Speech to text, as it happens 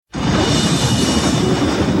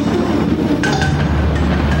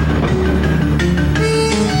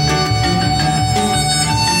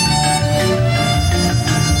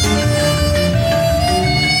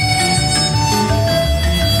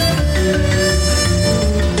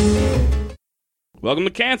Welcome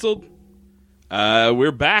to Canceled.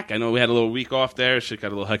 We're back. I know we had a little week off there. Shit got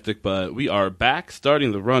a little hectic, but we are back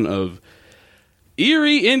starting the run of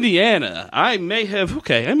Erie, Indiana. I might have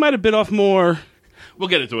bit off more. We'll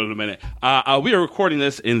get into it in a minute. We are recording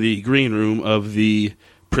this in the green room of the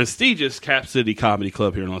prestigious Cap City Comedy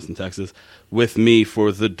Club here in Austin, Texas. With me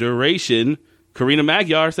for the duration, Karina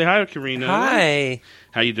Magyar. Say hi, Karina. Hi.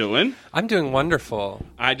 How you doing? I'm doing wonderful.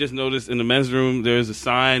 I just noticed in the men's room there's a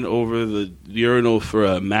sign over the urinal for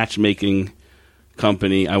a matchmaking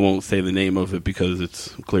company. I won't say the name of it because it's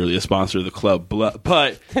clearly a sponsor of the club,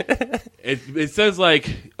 but it says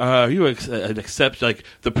like you accept like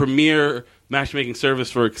the premier matchmaking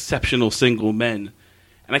service for exceptional single men.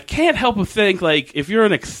 And I can't help but think like if you're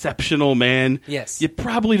an exceptional man, yes, you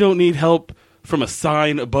probably don't need help from a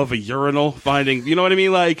sign above a urinal finding, you know what I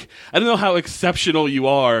mean? Like, I don't know how exceptional you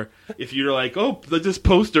are if you're like, oh, this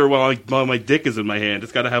poster while my dick is in my hand.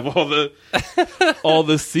 It's got to have all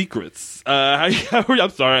the secrets. How are you?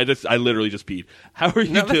 I'm sorry, I literally just peed. How are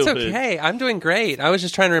you doing? No, that's okay. I'm doing great. I was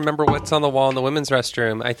just trying to remember what's on the wall in the women's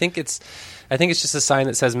restroom. I think it's just a sign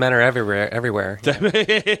that says men are everywhere.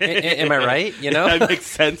 Am I right? You know? That makes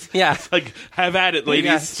sense. Yeah. It's like, have at it,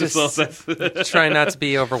 ladies. Yeah, just try not to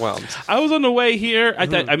be overwhelmed. I was on the way here.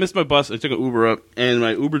 I missed my bus. I took an Uber up, and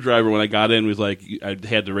my Uber driver, when I got in, was like, I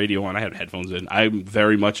had the radio on. I had headphones in. I'm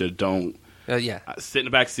very much a don't. Sit in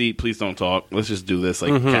the back seat. Please don't talk. Let's just do this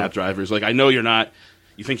like cab drivers. Like, I know you're not.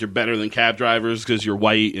 You think you're better than cab drivers because you're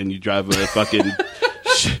white and you drive a fucking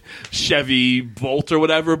Chevy Bolt or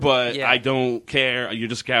whatever, but I don't care. You're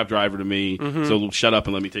just a cab driver to me, so shut up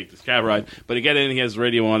and let me take this cab ride. But I get in, he has the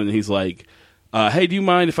radio on, and he's like, hey, do you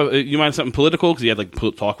mind if you mind something political? Because he had like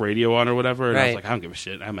talk radio on or whatever, and I was like, I don't give a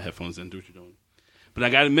shit. I have my headphones in. Do what you're doing. But I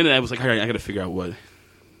got a minute. I was like, all right, I got to figure out what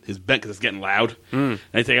his bet because it's getting loud. And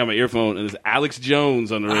I take out my earphone, and there's Alex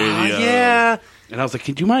Jones on the radio. Yeah. And I was like,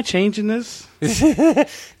 do you mind changing this?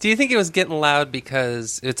 Do you think it was getting loud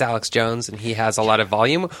because it's Alex Jones and he has a lot of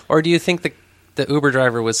volume? Or do you think the Uber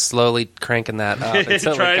driver was slowly cranking that up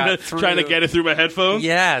until trying to get it through my headphones?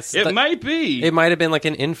 Yes. It might be. It might have been like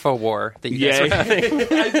an info war that you guys were having.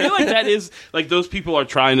 I feel like that is, like, those people are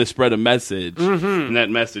trying to spread a message, and that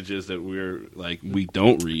message is that we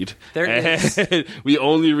don't read. There is. We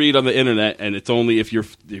only read on the internet, and it's only if your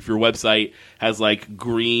website has, like,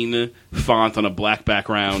 green font on a black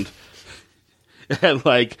background and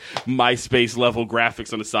like MySpace level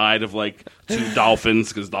graphics on the side of like two dolphins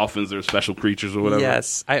because dolphins are special creatures or whatever.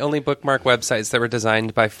 Yes, I only bookmark websites that were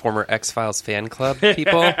designed by former X-Files fan club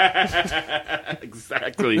people.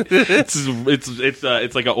 Exactly.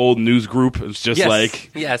 It's like an old news group. It's just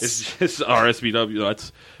it's just RSPW.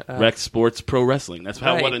 That's Rec Sports Pro Wrestling. That's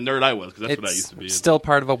what a nerd I was because that's what I used to be. Still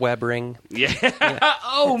part of a web ring. Yeah.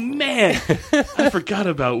 Oh man, I forgot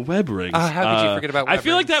about web rings. How could you forget about web rings? I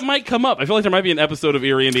feel like that might come up. I feel like there might be an episode of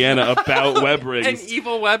Erie, Indiana about web rings. An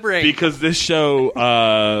evil web ring. Because this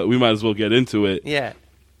show, we might as well get into it. Yeah.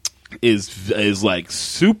 Is like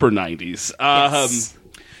super 90s. Yes.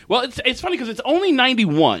 Well, it's funny because it's only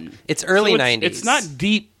 91. It's early 90s. It's not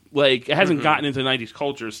deep, like, it hasn't gotten into 90s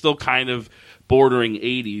culture. It's still kind of bordering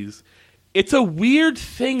 80s. It's a weird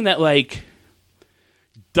thing that, like,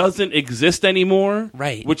 doesn't exist anymore.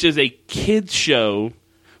 Right. Which is a kids show.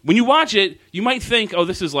 When you watch it, you might think, oh,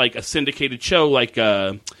 this is like a syndicated show, like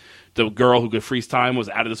The Girl Who Could Freeze Time Was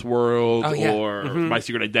Out of This World, or My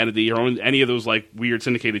Secret Identity, or any of those like weird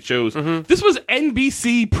syndicated shows. This was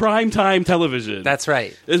NBC primetime television. That's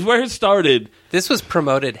right. Is where it started. This was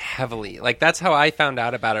promoted heavily. Like, that's how I found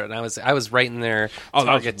out about it, and I was right in their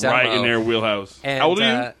target demo. Right in their wheelhouse. And, how old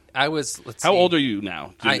are you? I was. How old are you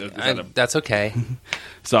now? That's okay.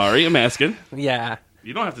 Sorry, I'm asking. Yeah.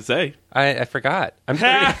 You don't have to say. I forgot. I'm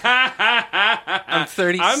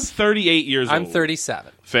 30. I'm 38 years old. I'm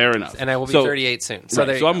 37. Fair enough. And I will be 38 soon. So,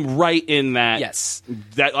 I'm right in that. Yes.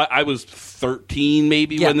 That I was 13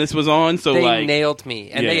 maybe when this was on. So they nailed me,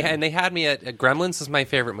 and they had me at Gremlins. Was my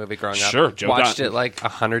favorite movie growing up. Sure, watched it like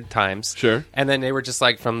 100 times. Sure. And then they were just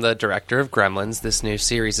like, from the director of Gremlins, this new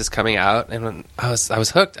series is coming out, and when I was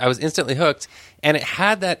hooked. I was instantly hooked. And it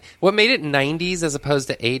had that, what made it 90s as opposed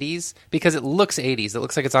to 80s, because it looks 80s. It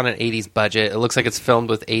looks like it's on an 80s budget. It looks like it's filmed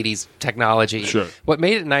with 80s technology. Sure. What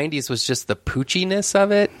made it 90s was just the poochiness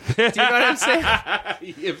of it. Do you know what I'm saying?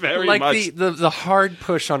 Yeah, very like much. the hard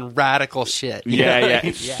push on radical shit. Yeah.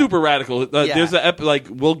 It's super radical. There's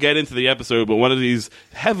we'll get into the episode, but one of these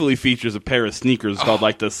heavily features a pair of sneakers called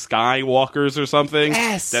like the Skywalkers or something.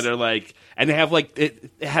 Yes. That are like, And they have like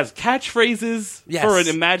it has catchphrases for an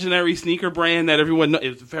imaginary sneaker brand that everyone knows.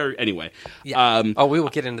 It's very anyway. Yeah. We will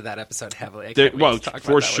get into that episode heavily.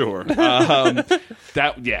 For sure. But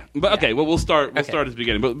okay. Well, we'll start at the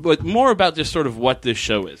beginning. But more about just sort of what this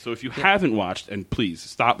show is. So if you haven't watched, and please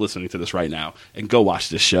stop listening to this right now and go watch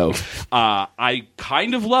this show. I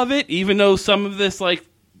kind of love it, even though some of this like.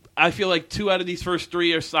 I feel like 2 out of these first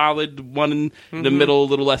 3 are solid. 1 in the middle, a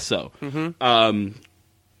little less so.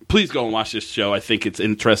 Please go and watch this show. I think it's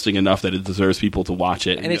interesting enough that it deserves people to watch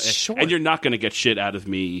it. And it's short. And you're not going to get shit out of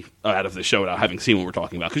me, out of the show without having seen what we're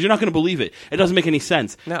talking about. Because you're not going to believe it. It doesn't make any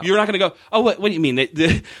sense. No. You're not going to go, oh, what do you mean?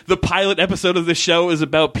 The pilot episode of this show is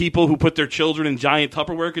about people who put their children in giant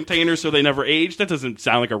Tupperware containers so they never age? That doesn't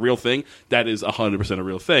sound like a real thing. That is 100% a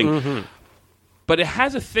real thing. But it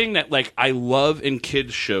has a thing that, like, I love in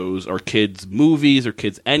kids' shows or kids' movies or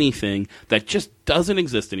kids' anything that just doesn't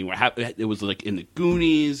exist anymore. It was, like, in the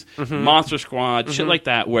Goonies, Monster Squad, shit like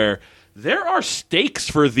that, where there are stakes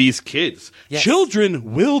for these kids. Yes.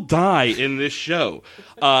 Children will die in this show.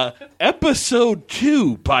 Episode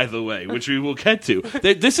 2, by the way, which we will get to.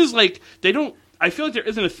 This is, like, I feel like there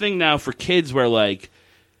isn't a thing now for kids where, like,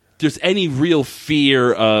 there's any real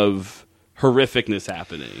fear of horrificness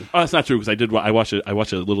happening. Oh, that's not true because I watched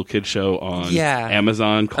a little kid show on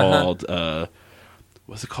Amazon called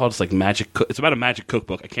what's it called? It's like Magic. It's about a magic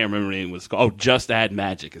cookbook. I can't remember the name. What it's called. Oh, Just Add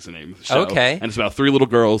Magic is the name of the show. Okay, and it's about 3 little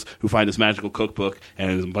girls who find this magical cookbook and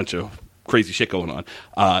there's a bunch of crazy shit going on.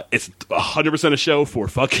 It's 100% a show for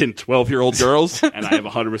fucking 12-year-old girls, and I have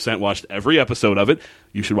 100% watched every episode of it.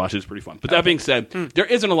 You should watch it. It's pretty fun. But that being said, there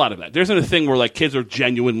isn't a lot of that. There isn't a thing where like kids are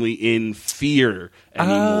genuinely in fear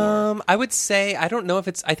anymore. I would say, I don't know if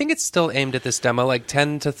I think it's still aimed at this demo, like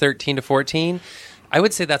 10 to 13 to 14. I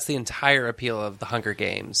would say that's the entire appeal of the Hunger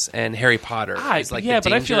Games and Harry Potter. Is like the danger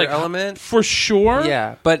but I feel like element. For sure.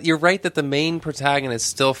 Yeah, but you're right that the main protagonists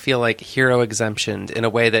still feel like hero exemptioned in a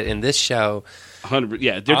way that in this show, 100.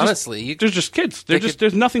 Yeah, they're just kids.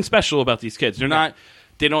 There's nothing special about these kids. They're not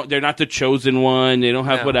the chosen one. They don't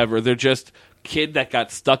have whatever. They're just kid that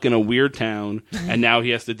got stuck in a weird town and now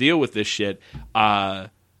he has to deal with this shit.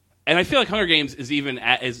 And I feel like Hunger Games is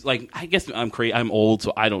I guess I'm old,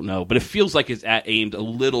 so I don't know, but it feels like it's aimed a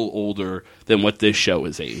little older than what this show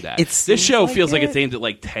is aimed at. This show feels like it's aimed at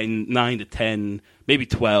like 9 to 10, maybe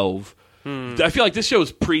 12. I feel like this show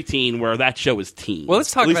is preteen, where that show is teen. Well,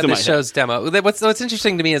 let's talk about this show's demo. What's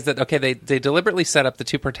interesting to me is that, okay, they deliberately set up the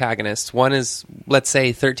 2 protagonists. One is, let's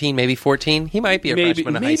say, 13, maybe 14. He might be a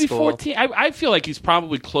freshman in high school. Maybe 14. I feel like he's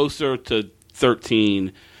probably closer to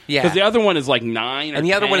 13. Yeah, because the other one is like 9, and the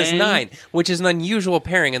 10. other one is 9, which is an unusual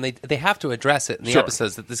pairing, and they have to address it in the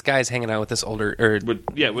episodes that this guy's hanging out with this older,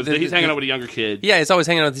 he's hanging out with a younger kid. Yeah, he's always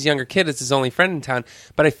hanging out with this younger kid. It's his only friend in town.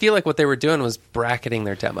 But I feel like what they were doing was bracketing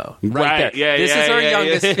their demo right there. Yeah, this is our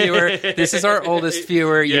youngest viewer. This is our oldest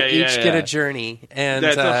viewer. You each get a journey, and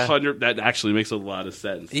that's 100. That actually makes a lot of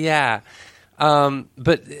sense. Yeah.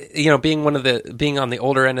 But being on the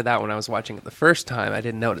older end of that when I was watching it the first time, I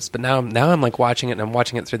didn't notice. But now I'm like watching it, and I'm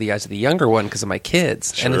watching it through the eyes of the younger one because of my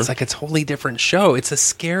kids, and it's like a totally different show. It's a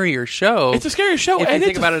scarier show. If you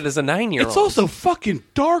think about it as a 9-year-old, it's also fucking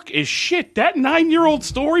dark as shit. That 9-year-old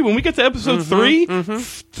story. When we get to episode 3,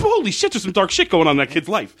 holy shit, there's some dark shit going on in that kid's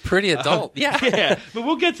life. Pretty adult, yeah. But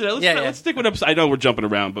we'll get to that. Let's stick with episode. I know we're jumping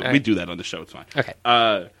around, but we do that on the show. It's fine.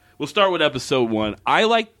 Okay. We'll start with episode 1.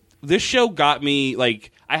 This show got me,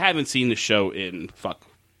 like, I haven't seen the show in, It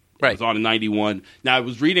was on in 91. Now, I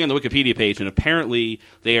was reading on the Wikipedia page, and apparently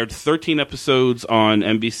they aired 13 episodes on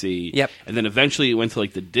NBC. Yep. And then eventually it went to,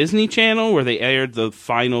 like, the Disney Channel, where they aired the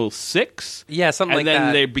final 6. Yeah, something like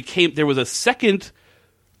that. And then there was a second,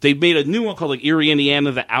 they made a new one called, like, Erie,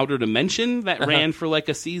 Indiana, The Outer Dimension, that ran for, like,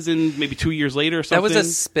 a season, maybe 2 years later or something. That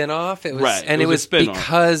was a spinoff. It was, and it was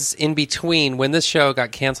because in between, when this show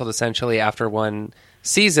got canceled, essentially, after one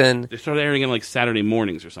season, they started airing in like Saturday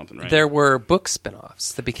mornings or something, right? There were book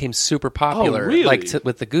spinoffs that became super popular, like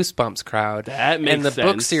with the Goosebumps crowd. That makes sense. And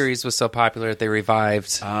the book series was so popular that they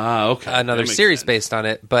revived another series based on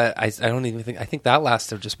it. But I don't even think, I think that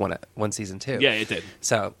lasted just one season too. Yeah, it did.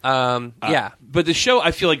 So yeah, but the show I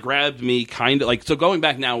feel like grabbed me kind of like, so going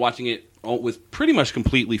back now watching it with pretty much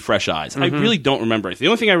completely fresh eyes. I really don't remember anything. The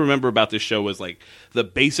only thing I remember about this show was like the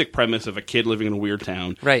basic premise of a kid living in a weird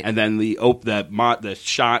town, right? And then the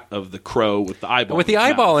shot of the crow with the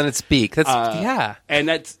eyeball, in its beak. That's and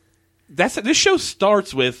that's this show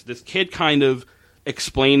starts with this kid kind of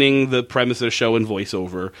explaining the premise of the show in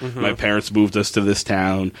voiceover. My parents moved us to this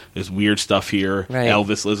town. There's weird stuff here. Right.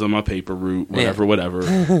 Elvis lives on my paper route. Whatever.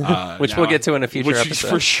 Which we'll get to in a future episode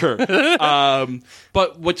for sure.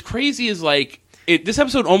 But what's crazy is like This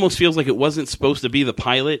episode almost feels like it wasn't supposed to be the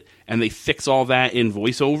pilot, and they fix all that in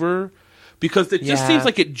voiceover, because it just seems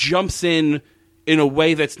like it jumps in a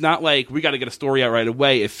way that's not like, we got to get a story out right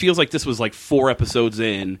away. It feels like this was like 4 episodes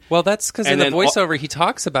in. Well, that's because in the voiceover, he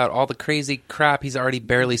talks about all the crazy crap he's already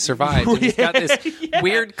barely survived. And he's got this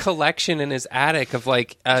weird collection in his attic of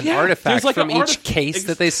like an artifact like from each case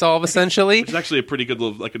that they solve, essentially. It's actually a pretty good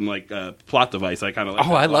little plot device. I kind of like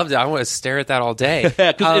I loved it. I want to stare at that all day.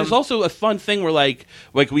 Because it's also a fun thing where like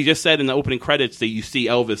we just said in the opening credits that you see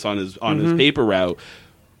Elvis on his paper route.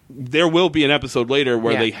 There will be an episode later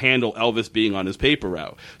where they handle Elvis being on his paper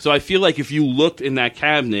route. So I feel like if you looked in that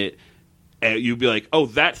cabinet, you'd be like, oh,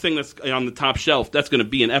 that thing that's on the top shelf, that's going to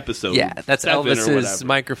be an episode. Yeah, that's Elvis's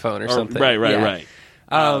microphone or something. Right.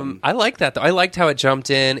 I like that, though. I liked how it jumped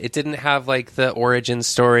in. It didn't have, like, the origin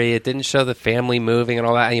story. It didn't show the family moving and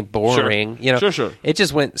all that. I mean, boring. Sure. You know, sure. It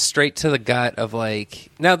just went straight to the gut of, like...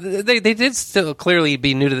 Now, they did still clearly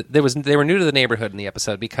be new to... They were new to the neighborhood in the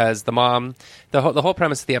episode because the mom... The whole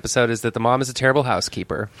premise of the episode is that the mom is a terrible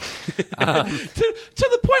housekeeper. To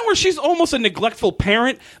the point where she's almost a neglectful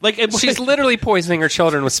parent. Like she's literally poisoning her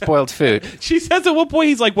children with spoiled food. She says at one point,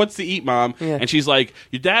 he's like, "What's to eat, Mom?" Yeah. And she's like,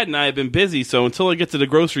 "Your dad and I have been busy, so until I get to the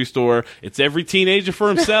grocery store, it's every teenager for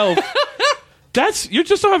himself." You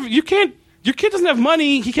just don't have... You can't... Your kid doesn't have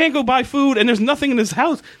money. He can't go buy food, and there's nothing in his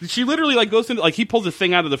house. She literally like goes into like he pulls a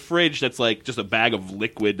thing out of the fridge that's like just a bag of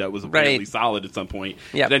liquid that was apparently solid at some point.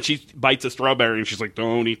 Yeah. Then she bites a strawberry and she's like,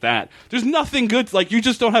 "Don't eat that." There's nothing good. Like you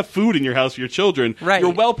just don't have food in your house for your children. Right. You're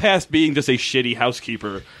well past being just a shitty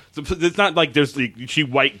housekeeper. So it's not like she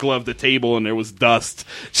white gloved the table and there was dust.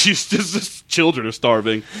 She's just children are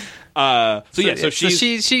starving. So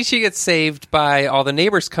she gets saved by all the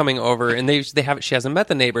neighbors coming over, and she hasn't met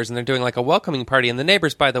the neighbors, and they're doing like a welcoming party. And the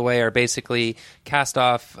neighbors, by the way, are basically cast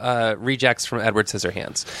off rejects from Edward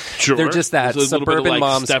Scissorhands. Sure, they're just that suburban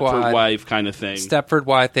mom Stepford squad, wife kind of thing. Stepford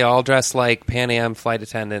wife. They all dress like Pan Am flight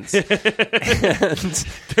attendants.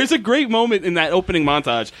 There's a great moment in that opening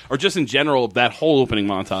montage, or just in general that whole opening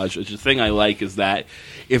montage. Which the thing I like is that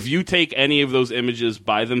if you take any of those images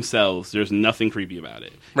by themselves, there's nothing creepy about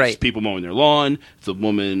it. Right. It's people mowing their lawn. It's a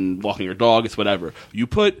woman walking her dog. It's whatever. You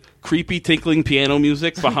put creepy tinkling piano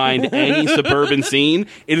music behind any suburban scene,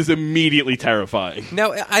 it is immediately terrifying.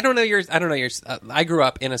 No, I don't know yours. I grew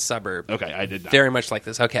up in a suburb. Okay, I did not. Very much like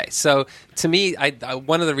this. Okay, so to me,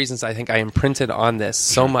 one of the reasons I think I imprinted on this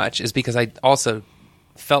so much is because I also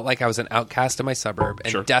felt like I was an outcast in my suburb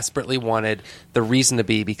and desperately wanted the reason to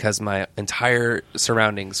be, because my entire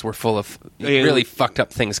surroundings were full of really fucked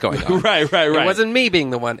up things going on. Right. It wasn't me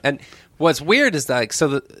being the one. And what's weird is that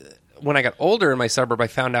when I got older in my suburb, I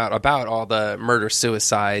found out about all the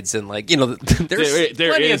murder-suicides and, like, there's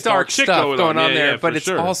plenty of dark stuff going on there, but it's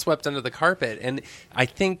all swept under the carpet. And I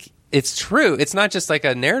think it's true. It's not just like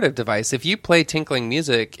a narrative device. If you play tinkling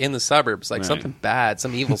music in the suburbs, like something bad,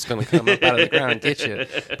 some evil's going to come up out of the ground and get you.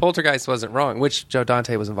 Poltergeist wasn't wrong, which Joe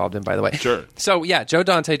Dante was involved in, by the way. Sure. So, yeah, Joe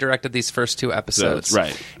Dante directed these first 2 episodes.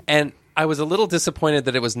 That's right. And I was a little disappointed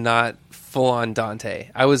that it was not full-on Dante.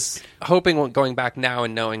 I was hoping, going back now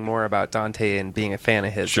and knowing more about Dante and being a fan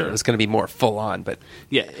of his, that it was going to be more full-on, but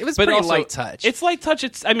it was pretty light touch. It's light touch.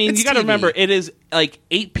 You got to remember, it is like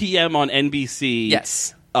 8 p.m. on NBC.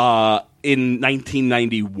 Yes. In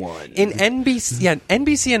 1991. In NBC in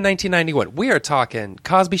 1991. We are talking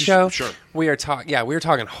Cosby Show. Sure. We are talking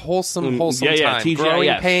wholesome time. TGIF.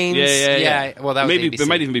 Growing Pains. Yeah. Well, that was ABC. It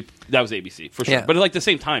might even be that was ABC for sure. Yeah. But like the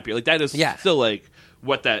same time period. Like that is still like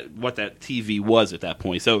what that TV was at that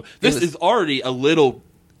point. So this is already a little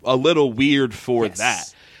weird for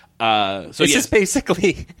that. This is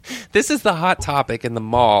basically the hot topic in the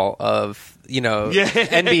mall of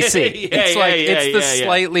NBC. It's the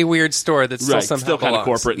slightly weird store that's still kind of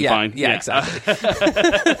corporate and fine. Yeah, exactly.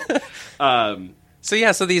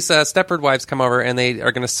 So these Stepford wives come over and they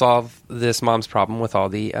are going to solve this mom's problem with all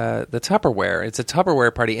the Tupperware. It's a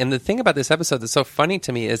Tupperware party, and the thing about this episode that's so funny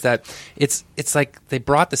to me is that it's like they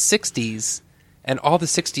brought the 60s and all the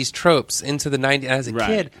 60s tropes into the 90s. As a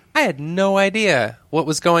kid, I had no idea what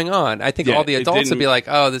was going on. I think all the adults would be like,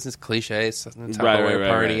 "Oh, this is cliches, Tupperware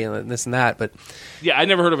party, and this and that." But I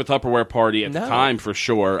never heard of a Tupperware party at the time for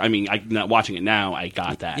sure. I mean, not watching it now, I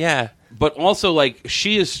got that. Yeah. But also, like,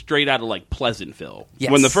 she is straight out of, like, Pleasantville.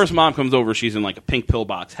 Yes. When the first mom comes over, she's in, like, a pink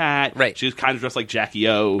pillbox hat. Right. She's kind of dressed like Jackie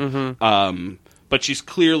O. Mm-hmm. But she's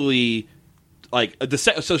clearly... Like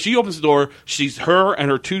so, she opens the door. She's her and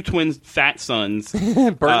her 2 twin fat sons,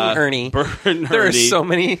 Bert and Ernie. There are so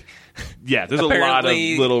many. Yeah, there's a lot of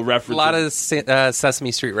little references. A lot of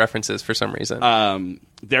Sesame Street references for some reason.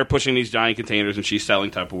 They're pushing these giant containers, and she's selling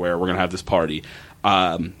Tupperware. We're gonna have this party.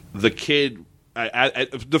 The kid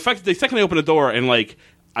the fact that the second I open the door and like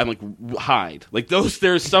I'm like hide like those.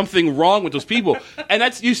 There's something wrong with those people, and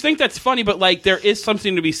that's you think that's funny, but like there is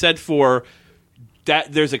something to be said for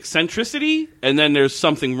that. There's eccentricity, and then there's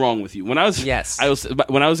something wrong with you. When I was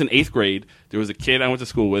when I was in 8th grade, there was a kid I went to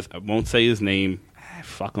school with. I won't say his name.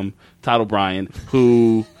 Fuck him, Todd O'Brien,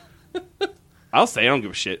 who I'll say I don't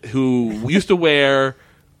give a shit. Who used to wear.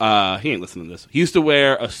 He ain't listening to this. He used to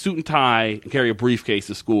wear a suit and tie and carry a briefcase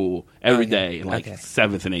to school every day in like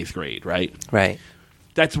 7th and 8th grade, right? Right.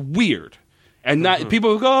 That's weird. And not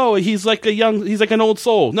people go, oh, he's like an old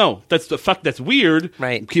soul. No, that's weird.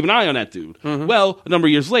 Right. Keep an eye on that dude. Well, a number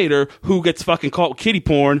of years later, who gets fucking caught with kiddie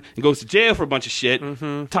porn and goes to jail for a bunch of shit?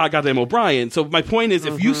 Todd goddamn O'Brien. So my point is,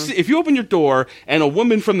 if you open your door and a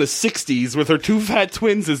woman from the 60s with her 2 fat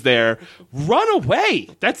twins is there, run away.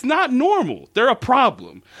 That's not normal. They're a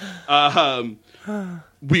problem.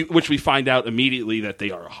 Which we find out immediately that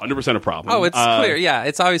they are 100% a problem. Oh, it's clear. Yeah,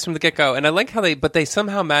 it's obvious from the get-go. And I like how they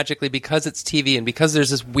somehow magically, because it's TV and because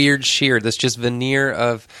there's this weird sheer, this just veneer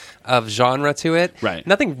of genre to it, right.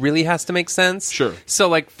 Nothing really has to make sense. Sure. So,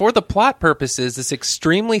 like, for the plot purposes, this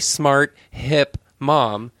extremely smart, hip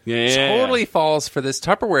mom totally falls for this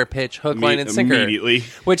Tupperware pitch, hook, line, and sinker. Immediately.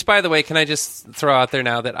 Which, by the way, can I just throw out there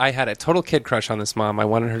now that I had a total kid crush on this mom. I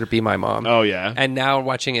wanted her to be my mom. Oh, yeah. And now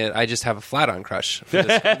watching it, I just have a flat-on crush for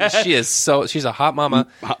this. She's a hot mama.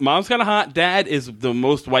 Mom's kind of hot. Dad is the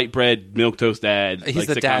most white bread, milquetoast dad. He's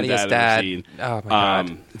the daddiest dad. Oh, my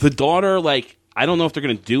God. The daughter, like, I don't know if they're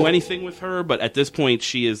going to do anything with her, but at this point,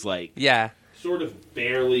 she is, like... Yeah. Sort of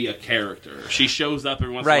barely a character. She shows up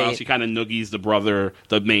every once in a while. She kind of noogies the brother,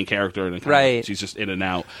 the main character, and she's just in and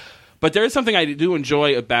out. But there is something I do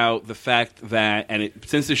enjoy about the fact that,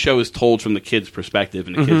 since the show is told from the kid's perspective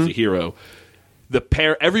and the kid's the hero,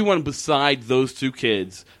 everyone beside those 2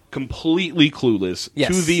 kids completely clueless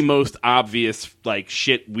to the most obvious like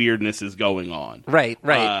shit weirdness is going on. Right.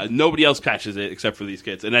 Nobody else catches it except for these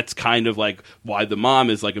kids, and that's kind of like why the mom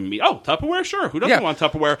is like Tupperware, sure. Who doesn't want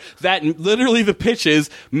Tupperware? That literally the pitch is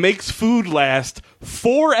makes food last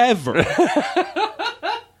forever.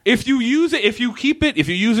 If you use it, if you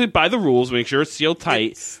use it by the rules, make sure it's sealed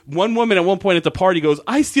tight. One woman at one point at the party goes,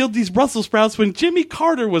 I sealed these Brussels sprouts when Jimmy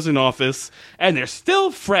Carter was in office, and they're still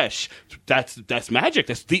fresh. That's magic.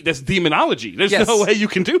 That's demonology. There's no way you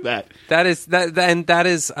can do that. That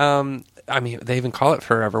is. I mean, they even call it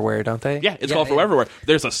Foreverware, don't they? Yeah, it's called Foreverware.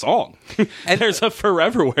 There's a song. There's a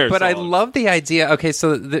Foreverware but song. I love the idea. Okay,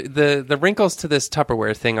 so the wrinkles to this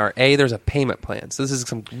Tupperware thing are, there's a payment plan. So this is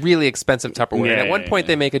some really expensive Tupperware. And at one point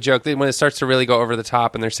they make a joke. When it starts to really go over the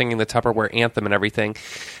top and they're singing the Tupperware anthem and everything,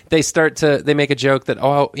 they make a joke that,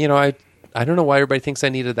 I don't know why everybody thinks I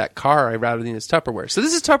needed that car. I rather need this Tupperware. So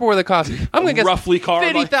this is Tupperware that costs, I'm going to guess, roughly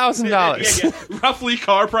 $50,000. Roughly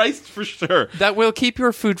car price, for sure. That will keep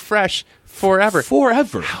your food fresh forever.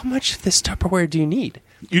 Forever. How much of this Tupperware do you need?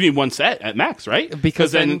 You need one set at max, right?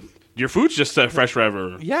 Because then your food's just fresh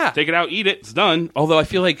forever. Yeah. Take it out, eat it, it's done. Although I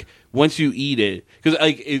feel like once you eat it, because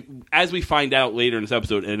as we find out later in this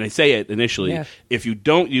episode, and I say it initially, if you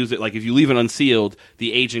don't use it, like if you leave it unsealed,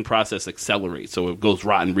 the aging process accelerates, so it goes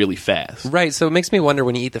rotten really fast. Right, so it makes me wonder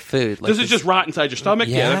when you eat the food. Does it just rot inside your stomach?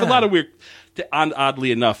 Yeah, there's a lot of weird...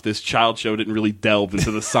 Oddly enough, this child show didn't really delve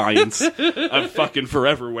into the science of fucking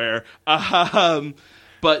Foreverware.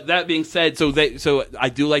 But that being said, so I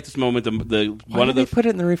do like this moment. Why do they put it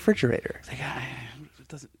in the refrigerator? It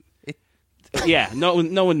doesn't. Yeah, no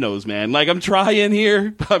one knows, man. Like, I'm trying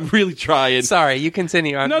here. I'm really trying. Sorry, you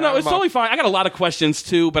continue. No, it's totally fine. I got a lot of questions,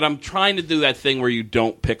 too, but I'm trying to do that thing where you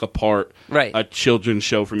don't pick apart a children's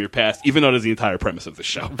show from your past, even though that's the entire premise of the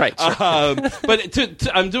show. Right. Sure.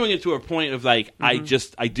 But I'm doing it to a point of, like, I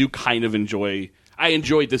do kind of enjoy... I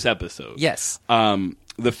enjoyed this episode. Yes.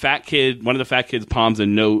 The fat kid, one of the fat kids palms a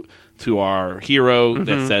note to our hero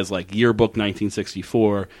that says, like, yearbook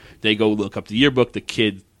 1964. They go look up the yearbook.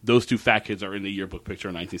 Those 2 fat kids are in the yearbook picture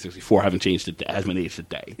in 1964. Haven't changed it as many age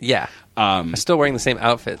today. Yeah. They're still wearing the same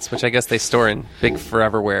outfits, which I guess they store in big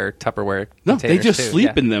Foreverware, Tupperware. No, they just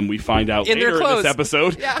sleep in them, we find out in later in this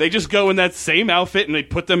episode. Yeah. They just go in that same outfit and they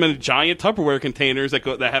put them in giant Tupperware containers that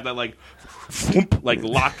have that, like, like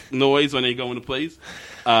lock noise when they go into place.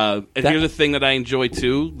 And here's the thing that I enjoy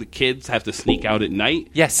too: the kids have to sneak out at night,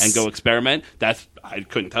 and go experiment. I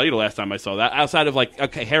couldn't tell you the last time I saw that. Outside of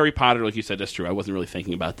Harry Potter, like you said, that's true. I wasn't really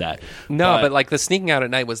thinking about that. No, but like the sneaking out at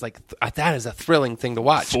night was like that is a thrilling thing to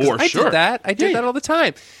watch. For sure, I did that all the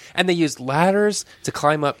time. And they used ladders to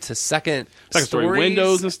climb up to second story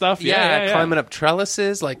windows and stuff. Yeah, climbing up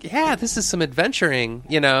trellises. Like, this is some adventuring,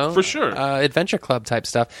 for sure, adventure club type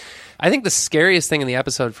stuff. I think the scariest thing in the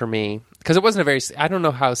episode for me because it wasn't a very. I don't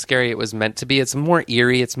know how scary it was meant to be. It's more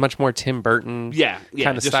eerie. It's much more Tim Burton.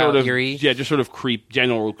 Kind of style eerie. Yeah, just sort of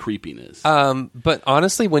general creepiness. But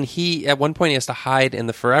honestly, when at one point he has to hide in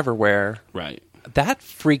the Foreverwhere, right. That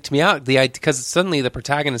freaked me out. Because suddenly the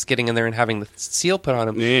protagonist getting in there and having the seal put on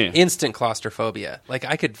him, instant claustrophobia. Like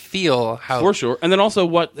I could feel how for sure. And then also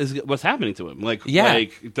what's happening to him? Like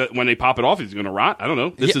when they pop it off, he's going to rot. I don't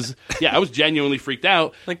know. I was genuinely freaked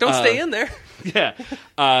out. Like don't stay in there.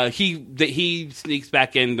 Yeah, he sneaks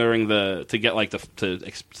back in during to get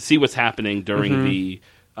to see what's happening during the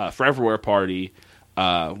Foreverwhere party.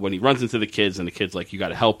 When he runs into the kids and the kid's like, you got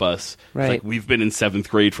to help us. Right. It's like, we've been in 7th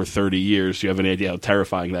grade for 30 years. Do you have any idea how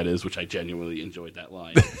terrifying that is? Which I genuinely enjoyed that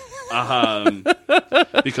line.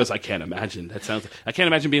 Because I can't imagine. I can't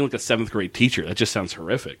imagine being like a 7th grade teacher. That just sounds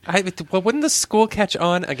horrific. Well, wouldn't the school catch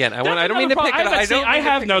on? Again, I don't mean to pick it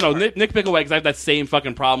up. Nick Pickaway, because I have that same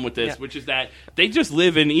fucking problem with this, which is that they just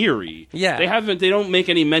live in Erie. Yeah. They don't make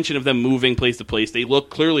any mention of them moving place to place. They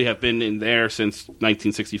clearly have been in there since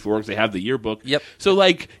 1964 because they have the yearbook. Yep. So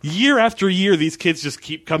like year after year, these kids just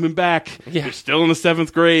keep coming back. Yeah. They're still in the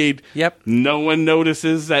 7th grade. Yep. No one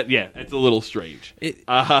notices that. Yeah, it's a little strange.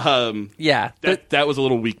 That was a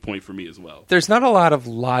little weak point for me as well. There's not a lot of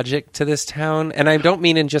logic to this town, and I don't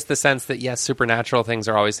mean in just the sense that yes, supernatural things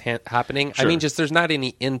are always happening. Sure. I mean just there's not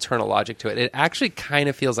any internal logic to it. It actually kind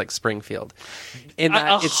of feels like Springfield. In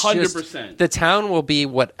that 100%. The town will be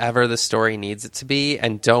whatever the story needs it to be,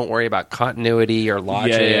 and don't worry about continuity or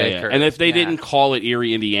logic. Yeah. And if they didn't call it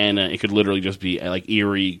Erie, Indiana, it could literally just be like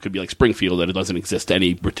Erie, could be like Springfield, that it doesn't exist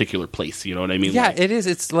any particular place. You know what I mean? Yeah, it is.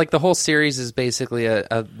 It's like the whole series is basically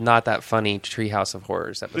a not that funny Treehouse of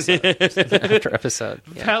Horrors episode after episode.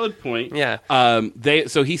 Yeah. Valid point. Yeah.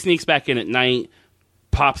 So he sneaks back in at night,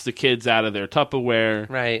 pops the kids out of their Tupperware.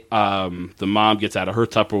 Right. The mom gets out of her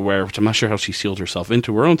Tupperware, which I'm not sure how she sealed herself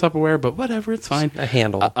into her own Tupperware, but whatever, it's fine. A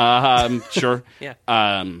handle. Sure.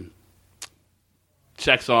 Yeah.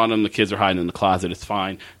 Checks on them. The kids are hiding in the closet. It's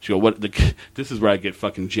fine. She go, this is where I get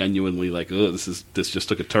fucking genuinely like, this just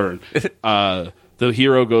took a turn. The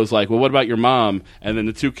hero goes like, well, what about your mom? And then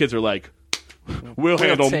the two kids are like, we'll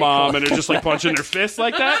handle mom, and they're just like punching their fists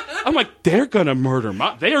like that. I'm like, they're gonna murder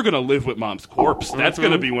mom. They are gonna live with mom's corpse. That's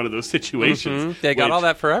gonna be one of those situations. They got all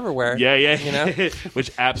that Foreverwhere. Yeah. You know?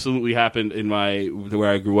 Which absolutely happened in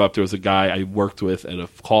where I grew up. There was a guy I worked with at a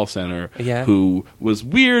call center who was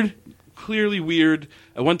weird. Clearly weird.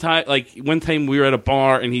 One time we were at a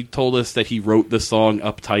bar and he told us that he wrote the song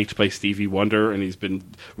 "Uptight" by Stevie Wonder and he's been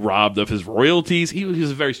robbed of his royalties. He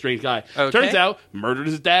was a very strange guy. Okay. Turns out murdered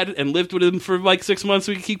his dad and lived with him for like 6 months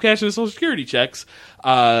so he could keep cashing his Social Security checks.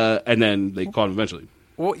 And then they caught him eventually.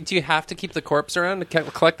 Well, do you have to keep the corpse around to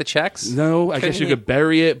collect the checks? No, I guess you could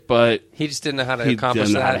bury it, but he just didn't know how to accomplish that.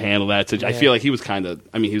 He didn't know how to handle that. So I feel like he was kind of.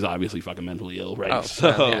 I mean, he was obviously fucking mentally ill, right? Oh,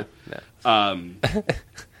 so,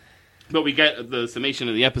 but we get the summation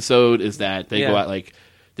of the episode is that they go out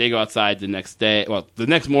they go outside the next day. Well, the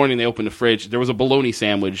next morning they open the fridge. There was a bologna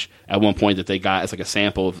sandwich at one point that they got as like a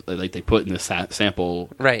sample of, like they put in the sample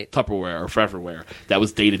Tupperware or Foreverware that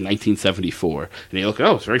was dated 1974. And they look,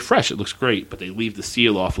 it's very fresh. It looks great. But they leave the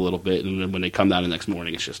seal off a little bit, and then when they come down the next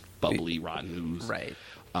morning, it's just bubbly, rotten ooze. Right.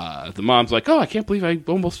 The mom's like, I can't believe I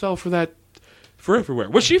almost fell for that Foreverware.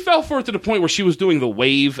 Well, she fell for it to the point where she was doing the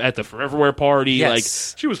wave at the Foreverware party. Yes. Like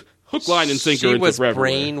she was hook, line, and sinker into Foreverware. She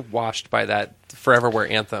was brainwashed by that Foreverware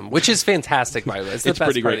anthem, which is fantastic, by the way. It's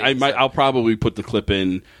pretty great. I'll probably put the clip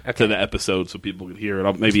in to the episode so people can hear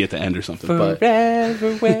it. Maybe at the end or something.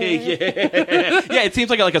 Foreverware. Yeah, it seems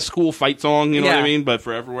like a school fight song, you know what I mean? But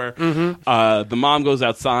Foreverware. Mm-hmm. The mom goes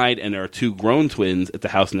outside, and there are two grown twins at the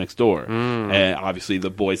house next door. And obviously, the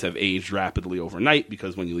boys have aged rapidly overnight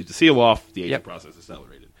because when you leave the seal off, the aging process is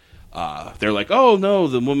accelerated. They're like, oh no,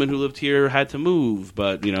 the woman who lived here had to move,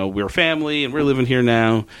 but we're family and we're living here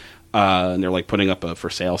now. And they're like putting up a for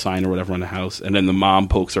sale sign or whatever on the house, and then the mom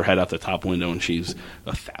pokes her head out the top window, and she's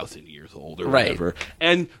 1,000 years old or whatever,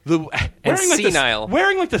 and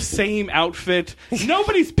wearing like the same outfit.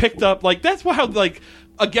 Nobody's picked up that's how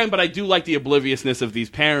again, but I do like the obliviousness of these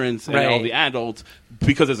parents and all the adults,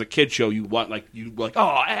 because as a kid show, you want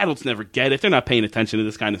adults never get it. They're not paying attention to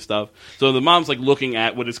this kind of stuff. So the mom's looking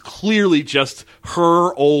at what is clearly just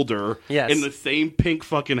her older in the same pink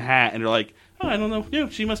fucking hat, and they're like, I don't know. Yeah,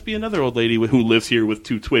 she must be another old lady who lives here with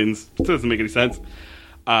two twins. It doesn't make any sense.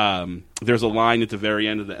 There's a line at the very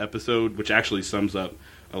end of the episode which actually sums up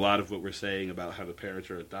a lot of what we're saying about how the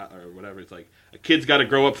parents are or whatever. It's like, a kid's got to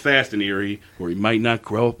grow up fast in Erie, or he might not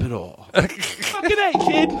grow up at all. Fucking A,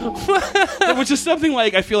 kid. Which is something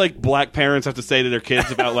I feel like black parents have to say to their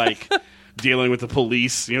kids about dealing with the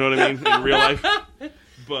police. You know what I mean? In real life.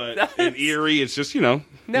 But in Erie, it's just, you know.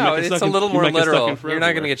 No, it's a little more literal. You're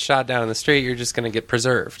not going to get shot down in the street. You're just going to get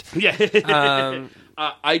preserved. Yeah.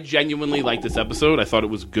 I genuinely liked this episode. I thought it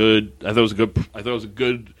was good. I thought it was a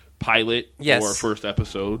good pilot for a first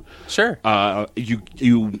episode. Sure.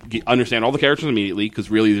 You understand all the characters immediately because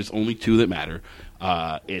really there's only two that matter.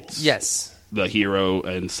 It's the hero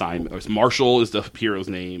and Simon. Marshall is the hero's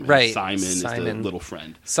name. Right. And Simon is the little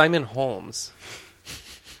friend. Simon Holmes.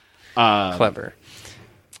 Clever.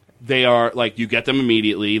 They are, like, you get them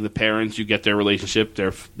immediately. The parents, you get their relationship.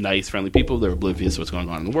 They're nice, friendly people. They're oblivious to what's going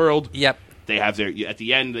on in the world. Yep. They have at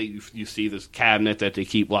the end, you see this cabinet that they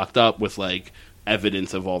keep locked up with, like,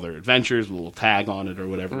 evidence of all their adventures, a little tag on it or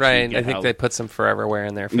whatever. Right. I think they put some Foreverware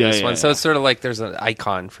in there for this one. So it's sort of like there's an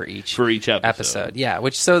icon for each episode. Yeah.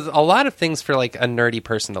 So a lot of things for, like, a nerdy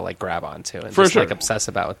person to, like, grab onto and like, obsess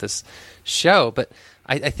about with this show. But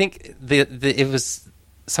I think it was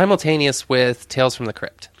simultaneous with Tales from the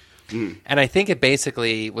Crypt. And I think it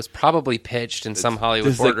basically was probably pitched in some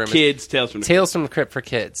Hollywood boardroom. Kids, Tales from the Crypt for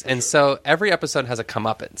kids. And so every episode has a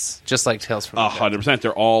comeuppance, just like Tales from the Crypt. 100%.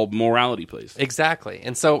 They're all morality plays. Exactly.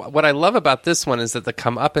 And so what I love about this one is that the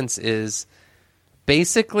comeuppance is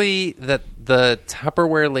basically that the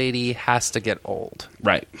Tupperware lady has to get old.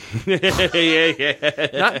 Right.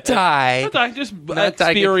 Not die. Just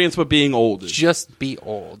experience what being old is. Just be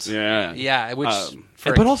old. Yeah. Yeah.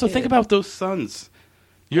 But also think about those sons.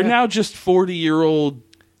 You're now just 40-year-old,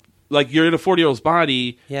 like you're in a 40-year-old's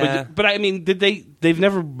body. Yeah. But I mean, they've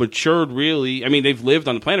never matured really. I mean, they've lived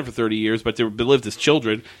on the planet for 30 years, but they've lived as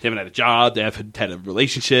children. They haven't had a job. They haven't had a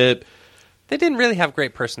relationship. They didn't really have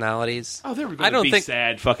great personalities. Oh, they were going to be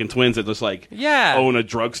sad fucking twins that just like own a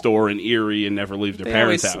drugstore in Erie and never leave their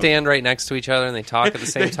parents' house. They always stand right next to each other and they talk at the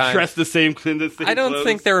same time. Dress the same I don't clothes.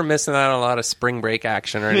 think they were missing out on a lot of spring break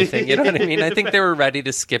action or anything. You know what I mean? I think they were ready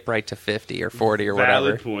to skip right to 50 or 40 or whatever.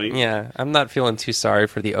 Valid point. Yeah, I'm not feeling too sorry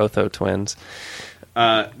for the Otho twins.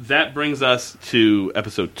 That brings us to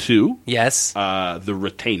episode 2. Yes. The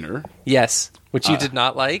Retainer. Yes, which you did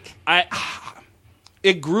not like.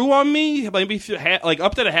 It grew on me, maybe like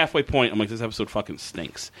up to the halfway point. I'm like, this episode fucking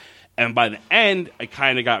stinks. And by the end, it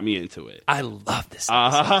kind of got me into it. I love this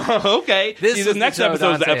episode. Okay. The next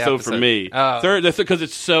episode is the episode for me. Third, because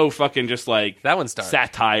it's so fucking just like that one's dark.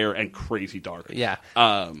 Satire and crazy dark. Yeah.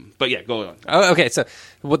 But yeah, go on. Oh, okay. So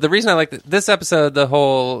the reason I like this episode, the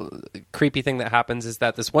whole creepy thing that happens is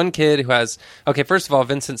that this one kid who has, first of all,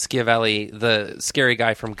 Vincent Schiavelli, the scary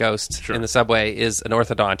guy from Ghost in the subway, is an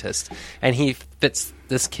orthodontist. And he fits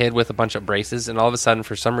this kid with a bunch of braces, and all of a sudden,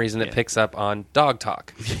 for some reason, it picks up on dog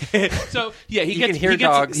talk. So yeah, he can hear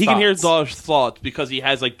dogs' thoughts because he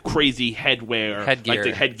has like crazy headgear, like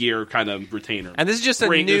the headgear kind of retainer. And this is just a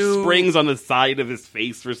new springs on the side of his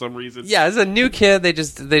face for some reason. Yeah, this is a new kid. They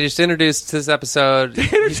just introduced this episode.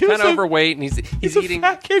 He's kind of overweight, and he's eating. A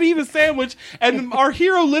fat kid eating a sandwich, and our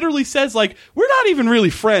hero literally says like, "We're not even really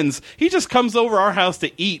friends. He just comes over our house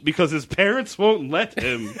to eat because his parents won't let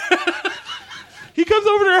him." He comes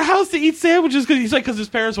over to our house to eat sandwiches because his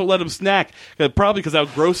parents won't let him snack. Probably because how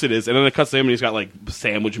gross it is. And then it cuts to him and he's got like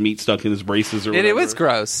sandwich meat stuck in his braces or whatever. It was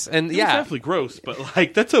gross. And it's definitely gross. But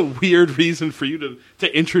like that's a weird reason for you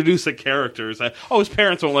to introduce a character. Is that, his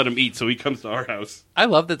parents won't let him eat, so he comes to our house. I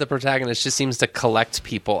love that the protagonist just seems to collect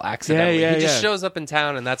people accidentally. He just shows up in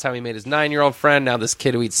town, and that's how he made his 9-year-old friend. Now this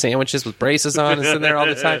kid who eats sandwiches with braces on is in there all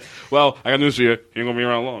the time. Well, I got news for you. He ain't going to be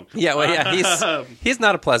around long. Yeah, he's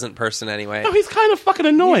not a pleasant person anyway. No, he's kind of fucking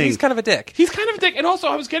annoying. He's kind of a dick. And also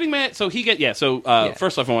I was getting mad. So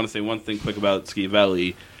first off, I want to say one thing quick about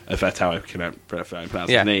Schiavelli, if that's how I pronounce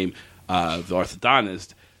his name, the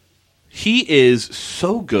orthodontist. He is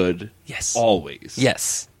so good. Yes. Always.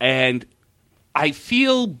 Yes. And I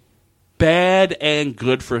feel bad and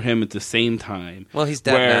good for him at the same time. Well, he's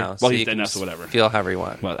dead now. Well, he's dead now, so whatever. Feel however you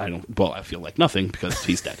want. Well, I feel like nothing because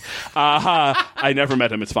he's dead. I never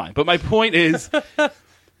met him. It's fine. But my point is,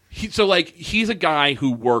 he's a guy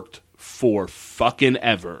who worked for fucking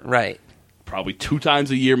ever. Right. Probably 2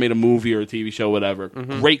 times a year made a movie or a TV show, whatever.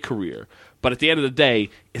 Mm-hmm. Great career. But at the end of the day,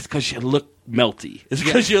 it's because you look melty. It's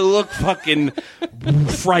because you look fucking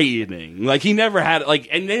frightening. Like, he never had, like,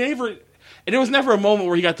 and there was never a moment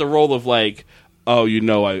where he got the role of, like, oh,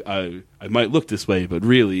 I might look this way, but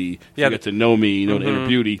really, you get to know me, the inner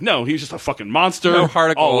beauty. No, he was just a fucking monster. No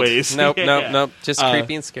heart of gold. Always. Nope. Just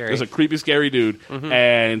creepy and scary. There's a creepy, scary dude,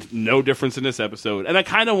 and no difference in this episode. And I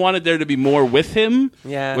kind of wanted there to be more with him,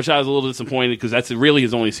 which I was a little disappointed because that's really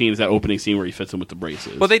his only scene is that opening scene where he fits him with the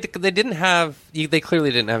braces. Well, they clearly didn't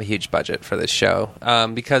have a huge budget for this show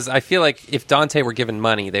because I feel like if Dante were given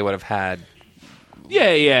money, they would have had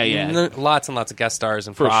lots and lots of guest stars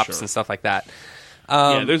and props and stuff like that.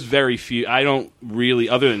 There's very few. I don't really,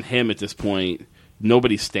 other than him at this point,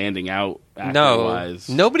 nobody's standing out acting-wise.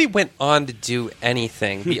 Nobody went on to do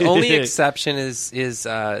anything. The only exception is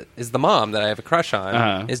the mom that I have a crush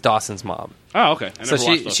on, is Dawson's mom. Oh, okay. So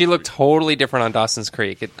she looked totally different on Dawson's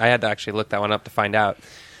Creek. I had to actually look that one up to find out.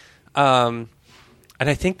 And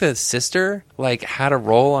I think the sister had a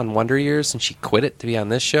role on Wonder Years, and she quit it to be on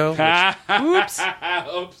this show. Oops.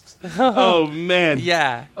 Oops. Oh, man.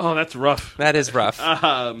 Yeah. Oh, that's rough. That is rough.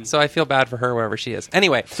 So I feel bad for her wherever she is.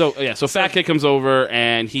 Anyway. So Fat Kid comes over,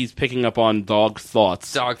 and he's picking up on dog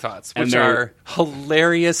thoughts. Dog thoughts, which are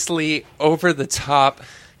hilariously over-the-top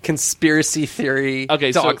conspiracy theory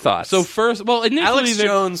dog thoughts. So first, initially, Alex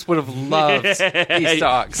Jones would have loved these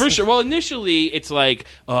dogs. For sure. Well, initially, it's like,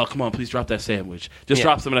 oh, come on, please drop that sandwich. Just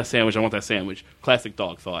drop some of that sandwich. I want that sandwich. Classic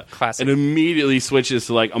dog thought. Classic. And immediately switches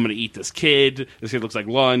to, I'm going to eat this kid. This kid looks like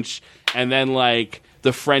lunch. And then,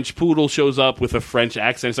 the French poodle shows up with a French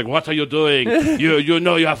accent. It's like, what are you doing? You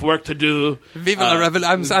know you have work to do. Vive la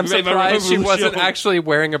Revolution. I'm surprised she wasn't actually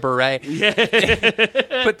wearing a beret.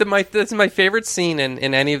 Yeah. But my favorite scene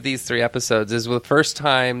in any of these 3 episodes is the first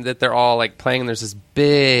time that they're all playing, and there's this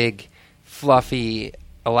big, fluffy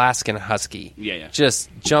Alaskan husky. Just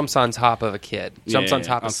jumps on top of a kid. Jumps on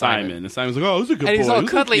top of Simon. And Simon's like, oh, this is a good boy. And he's all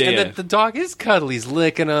cuddly. And the dog is cuddly. He's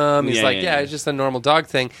licking him. He's it's just a normal dog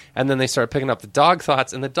thing. And then they start picking up the dog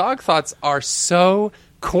thoughts. And the dog thoughts are so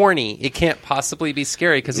corny. It can't possibly be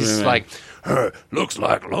scary because he's like, looks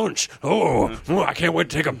like lunch. Oh, I can't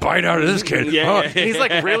wait to take a bite out of this kid. He's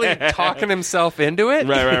really talking himself into it.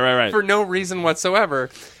 Right. For no reason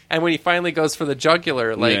whatsoever. And when he finally goes for the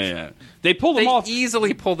jugular, they pull him off. They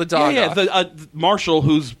easily pull the dog off. The Marshall,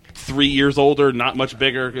 who's 3 years older, not much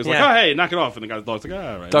bigger, is like, oh, hey, knock it off. And the dog's like,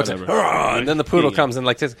 all right, dog's whatever. And then the poodle comes in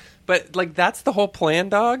this. But, that's the whole plan,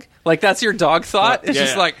 dog? That's your dog thought? It's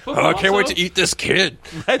just I can't wait to eat this kid.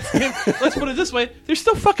 Let's put it this way. They're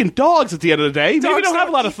still fucking dogs at the end of the day. Maybe they don't have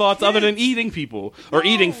a lot of thoughts other than eating people or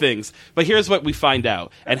eating things. But here's what we find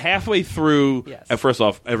out. And halfway through, and first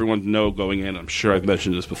off, everyone know going in, I'm sure I've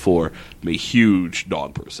mentioned this before, I'm a huge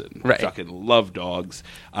dog person. Right. Fucking love dogs.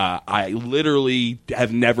 I literally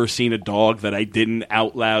have never seen a dog that I didn't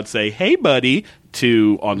out loud say, hey, buddy,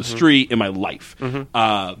 to on the street in my life.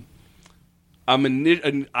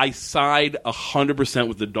 I side 100%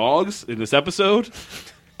 with the dogs in this episode.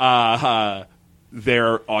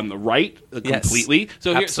 They're on the right completely.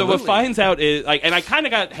 So what finds out is and I kind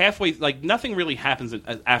of got halfway. Nothing really happens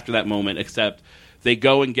after that moment except they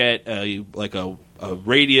go and get a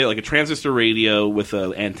radio, a transistor radio with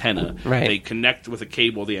an antenna. Right. They connect with a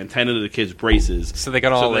cable the antenna to the kids' braces, so they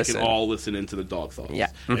can all listen. Can all listen into the dog thoughts.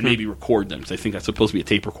 Yeah. And maybe record them. So I think that's supposed to be a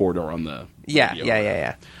tape recorder on the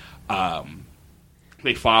radio. Yeah.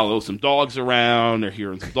 They follow some dogs around. They're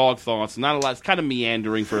hearing some dog thoughts. Not a lot. It's kind of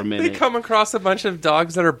meandering for a minute. They come across a bunch of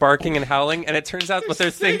dogs that are barking and howling, and it turns out what they're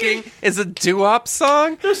thinking is a doo-wop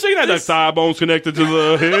song. They're singing that the thigh bone's connected to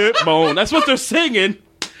the hip bone. That's what they're singing.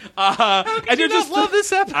 And you just love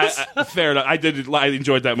this episode. Fair enough. I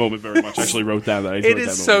enjoyed that moment very much. I actually wrote down that. It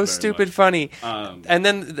is so stupid funny. And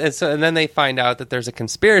then they find out that there's a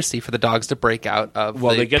conspiracy for the dogs to break out of.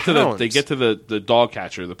 Well, they get to the dog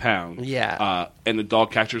catcher, the pound. Yeah. And the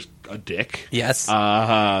dog catcher's a dick. Yes.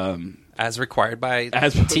 As required by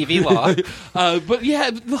TV law. But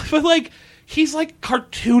he's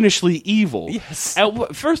cartoonishly evil. Yes.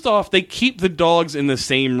 First off, they keep the dogs in the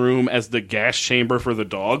same room as the gas chamber for the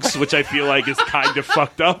dogs, which I feel is kind of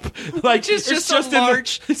fucked up. It's just a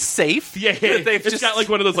large safe. Yeah. It's got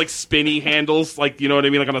one of those spinny handles, you know what I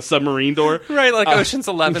mean, on a submarine door. Right, Ocean's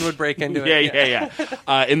 11 would break into it.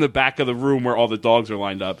 Yeah. In the back of the room where all the dogs are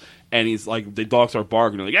lined up. And he's the dogs are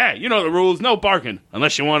barking. They're like, yeah, you know the rules, no barking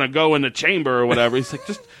unless you want to go in the chamber or whatever. He's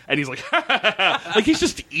and he's he's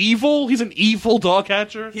just evil. He's an evil dog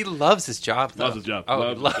catcher. He loves his job, though. Loves his job.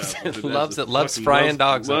 Oh, loves it. Loves frying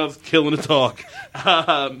dogs. Loves killing a dog.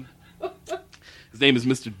 His name is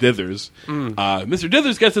Mr. Dithers. Mr.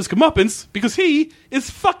 Dithers gets his comeuppance because he is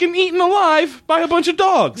fucking eaten alive by a bunch of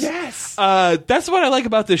dogs. Yes. That's what I like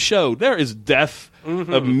about this show. There is death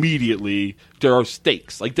immediately. There are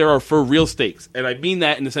stakes. There are for real stakes. And I mean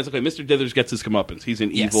that in the sense, Mr. Dithers gets his comeuppance. He's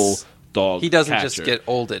an evil dog He doesn't catcher. just get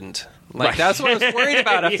oldened. That's what I was worried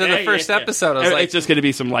about after the first episode. I was it's just going to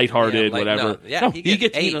be some lighthearted, whatever. No, he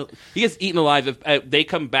gets eaten alive. If they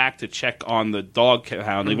come back to check on the dog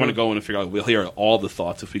hound, they want to go in and figure out, we'll hear all the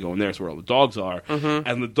thoughts if we go in there. It's where all the dogs are.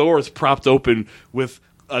 And the door is propped open with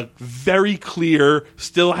a very clear,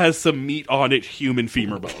 still has some meat on it, human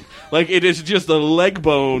femur bone. Like, it is just a leg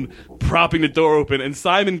bone propping the door open, and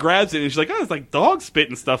Simon grabs it, and she's like, oh, it's like dog spit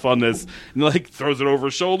and stuff on this, and like throws it over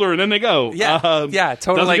his shoulder, and then they go. Yeah,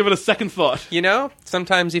 totally. Doesn't give it a second thought. You know,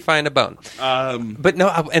 sometimes you find a bone. But no,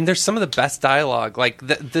 and there's some of the best dialogue. Like,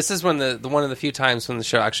 this is when the one of the few times when the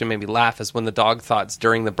show actually made me laugh is when the dog thoughts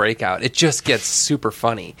during the breakout. It just gets super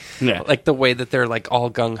funny. Yeah. Like the way that they're like all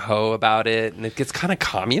gung-ho about it, and it gets kind of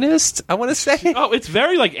communist, I want to say. Oh, it's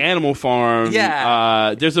very like Animal Farm.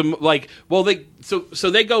 Yeah. There's a, like, well, so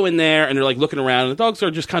they go in there, and they're like looking around, and the dogs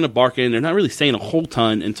are just kind of barking. They're not really saying a whole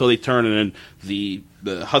ton until they turn, and then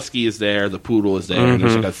the husky is there, the poodle is there, and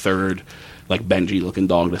there's like a third, like Benji-looking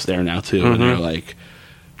dog that's there now too, and they're like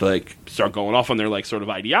start going off on their like sort of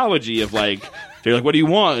ideology of like, they're like, what do you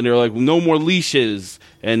want? And they're like, no more leashes,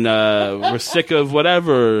 and we're sick of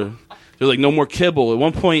whatever. They're like, no more kibble. At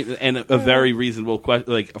one point, and a very reasonable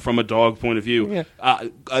question, like from a dog point of view,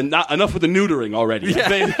 not enough with the neutering already.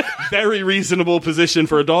 Yeah. Very reasonable position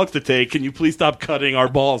for a dog to take. Can you please stop cutting our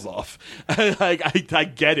balls off? Like, I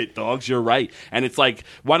get it, dogs. You're right. And it's like,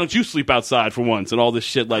 why don't you sleep outside for once? And all this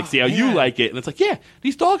shit, like, see how you like it. And it's like, yeah,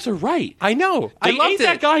 these dogs are right. I know. I loved it.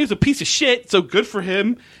 That guy who's a piece of shit, so good for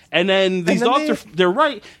him. And then these dogs they're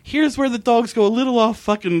right. Here's where the dogs go a little off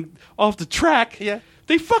the track. Yeah.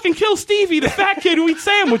 They fucking kill Stevie, the fat kid who eats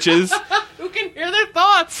sandwiches. Who can hear their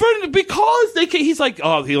thoughts? Because they can, he's like,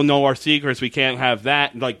 oh, he'll know our secrets. We can't have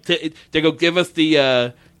that. Like, they go, give us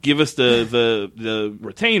the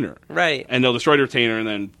retainer, right? And they'll destroy the retainer, and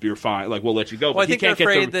then you're fine. Like, we'll let you go. Well, but he can't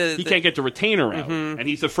get the retainer out, and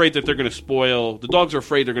he's afraid that they're going to spoil. The dogs are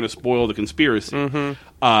afraid they're going to spoil the conspiracy.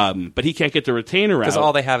 But he can't get the retainer out because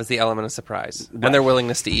all they have is the element of surprise and their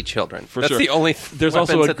willingness to eat children. For That's sure. the only. There's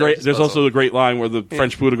also a great line where the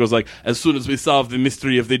French Buddha goes like, "As soon as we solve the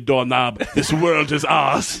mystery of the doorknob, this world is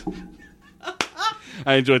ours."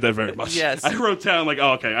 I enjoyed that very much. Yes. I wrote down like,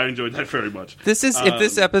 oh, okay, I enjoyed that very much. This is if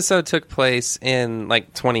this episode took place in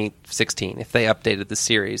like 2016, if they updated the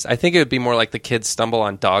series, I think it would be more like the kids stumble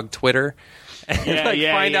on dog Twitter and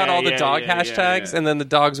find out all the dog hashtags, and then the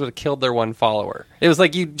dogs would have killed their one follower. It was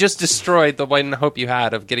like you just destroyed the one hope you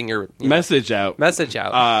had of getting your message out,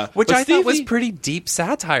 which I thought was pretty deep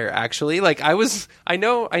satire. Actually, like I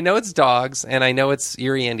know it's dogs, and I know it's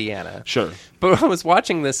Erie, Indiana. Sure, but when I was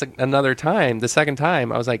watching this the second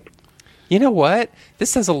time, I was like, you know what?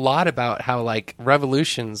 This says a lot about how like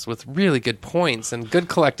revolutions with really good points and good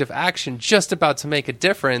collective action, just about to make a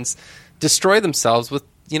difference, destroy themselves with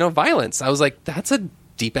violence. I was like, that's a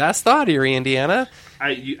deep ass thought, Erie, Indiana.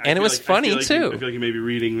 And it was funny too. I feel like you may be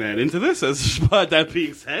reading that into this. But that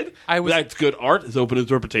being said, that's good art. It's open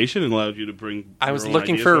interpretation and allowed you to bring. I was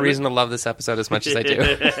looking for a reason to love this episode as much as I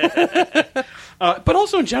do. But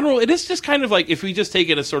also in general, it is just kind of like if we just take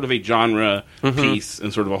it as sort of a genre piece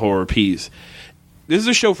and sort of a horror piece. This is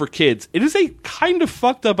a show for kids. It is a kind of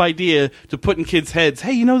fucked up idea to put in kids' heads.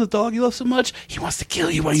 Hey, you know the dog you love so much? He wants to kill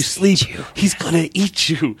you while you sleep. He's going to eat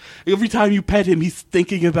you. Every time you pet him, he's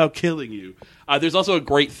thinking about killing you. There's also a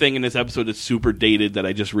great thing in this episode that's super dated that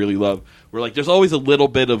I just really love. Where like there's always a little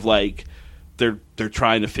bit of like they're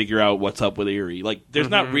trying to figure out what's up with Erie. Like there's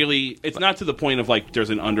not really, it's not to the point of like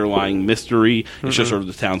there's an underlying mystery. It's just sort of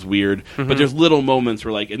the town's weird. But there's little moments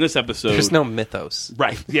where like in this episode there's no mythos.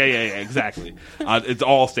 Right. Yeah, exactly. It's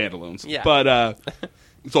all standalones. Yeah. But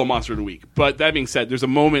it's all Monster of the Week. But that being said, there's a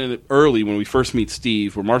moment early when we first meet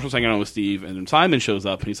Steve where Marshall's hanging out with Steve, and then Simon shows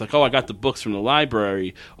up and he's like, oh, I got the books from the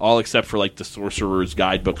library, all except for like the Sorcerer's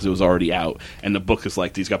Guidebook because it was already out. And the book is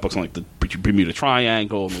like, he's got books on like the Bermuda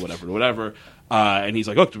Triangle and whatever. And he's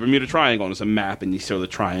like, look, the Bermuda Triangle, and it's a map, and you show the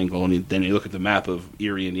triangle, and then you look at the map of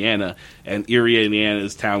Erie, Indiana, and Erie,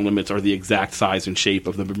 Indiana's town limits are the exact size and shape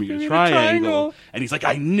of the Bermuda Triangle. And he's like,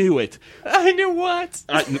 I knew it. I knew what?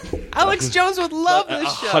 Alex Jones would love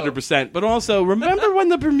this show. 100%. But also, remember when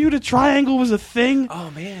the Bermuda Triangle was a thing? Oh,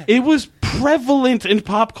 man. It was prevalent in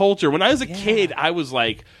pop culture. When I was a kid, I was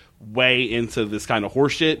like, way into this kind of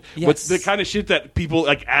horse shit. Yes. What's the kind of shit that people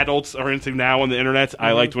like adults are into now on the internet?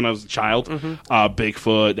 I liked when I was a child.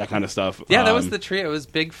 Bigfoot, that kind of stuff. Yeah, that was the trio. It was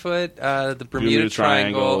Bigfoot, the Bermuda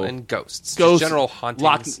Triangle, and ghosts. General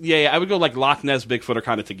hauntings. I would go like Loch Ness, Bigfoot are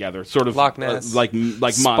kind of together. Sort of Loch Ness, like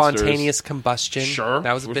monsters. Spontaneous combustion. Sure,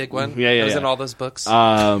 that was a big one. That was in all those books.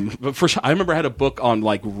 But for sure, I remember I had a book on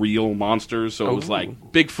like real monsters. So it was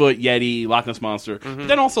like Bigfoot, Yeti, Loch Ness monster. But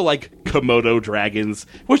then also like Komodo dragons,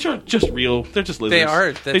 which are are just real. They're just lizards. They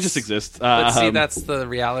are. They just exist. But see, that's the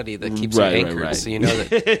reality that keeps you anchored. So you know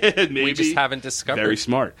that we just haven't discovered. Very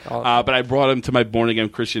smart. But I brought them to my born-again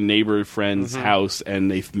Christian neighbor friend's house,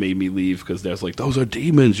 and they made me leave because there's like, those are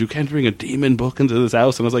demons. You can't bring a demon book into this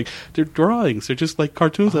house. And I was like, they're drawings. They're just like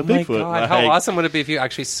cartoons of Bigfoot. God. Like, how awesome would it be if you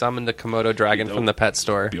actually summoned a Komodo dragon from the pet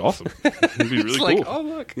store? It'd be awesome. It'd be really cool. Like, oh,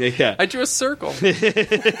 look. Yeah. I drew a circle.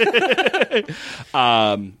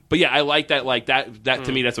 But yeah, I like that. Like that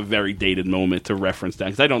to me, that's a very dated moment to reference that,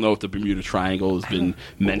 because I don't know if the Bermuda Triangle has been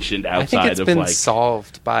mentioned outside I think it's of been like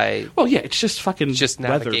solved by. Well, yeah, it's just fucking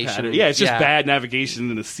navigation. Yeah, it's just bad navigation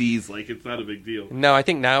in the seas. Like, it's not a big deal. No, I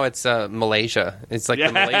think now it's Malaysia. It's like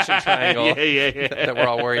the Malaysian Triangle that we're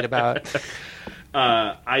all worried about.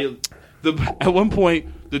 At one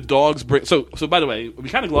point, the dogs bring. So by the way, we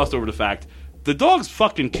kind of glossed over the fact. The dogs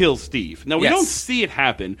fucking kill Steve. Now, we don't see it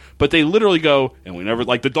happen, but they literally go, and we never,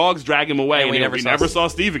 like, the dogs drag him away, and we never saw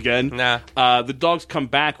Steve again. Nah. The dogs come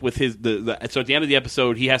back with his, so at the end of the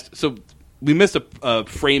episode, he has, so we missed a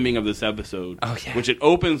framing of this episode. Oh, yeah. Which it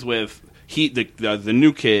opens with, the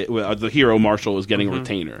new kid, the hero Marshall, is getting a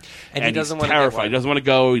retainer, and he doesn't want to terrified. He doesn't want to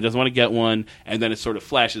go. He doesn't want to get one. And then it sort of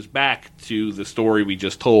flashes back to the story we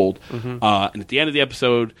just told. And at the end of the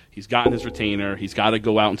episode, he's gotten his retainer. He's got to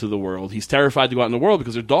go out into the world. He's terrified to go out in the world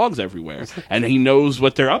because there are dogs everywhere, and he knows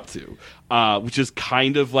what they're up to. Which is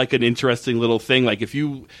kind of like an interesting little thing. Like,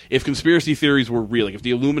 if conspiracy theories were real, like if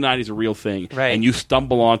the Illuminati is a real thing, and you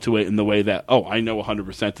stumble onto it in the way that, oh, I know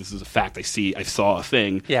 100% this is a fact. I saw a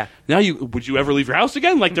thing. Yeah. Now would you ever leave your house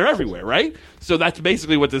again? Like, they're everywhere, right? So that's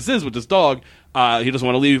basically what this is with this dog. He doesn't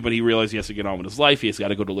want to leave, but he realizes he has to get on with his life. He has got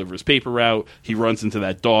to go deliver his paper route. He runs into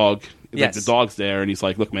that dog. Like, the dog's there, and he's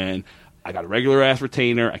like, look, man, I got a regular ass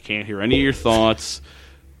retainer. I can't hear any of your thoughts.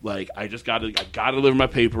 Like, I gotta deliver my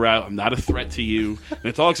paper out. I'm not a threat to you. And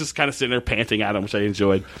the dog's just kind of sitting there panting at him, which I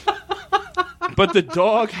enjoyed. But the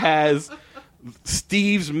dog has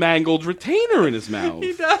Steve's mangled retainer in his mouth.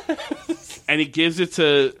 He does. And he gives it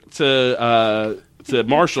to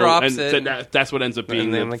Marshall, Drops and that's what ends up being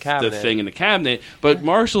the thing in the cabinet. But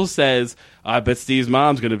Marshall says, I bet Steve's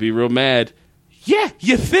mom's going to be real mad. Yeah,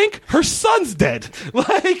 you think? Her son's dead.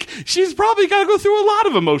 Like, she's probably got to go through a lot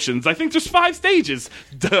of emotions. I think there's 5 stages.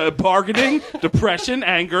 Bargaining, depression,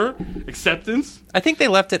 anger, acceptance. I think they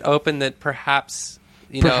left it open that perhaps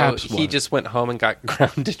he just went home and got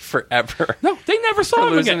grounded forever. No, they never saw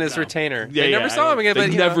him losing again. his retainer. Yeah, they never saw him again. They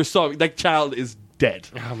never saw him. That child is dead.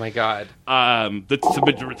 Oh, my God.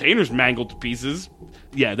 The retainer's mangled to pieces.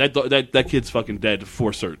 Yeah, that kid's fucking dead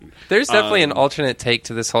for certain. There's definitely an alternate take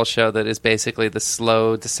to this whole show that is basically the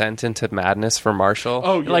slow descent into madness for Marshall.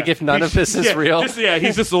 Oh, yeah. Like, if none of this is real.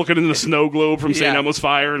 He's just looking in the snow globe from St. Elmo's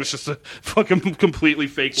Fire, and it's just a fucking completely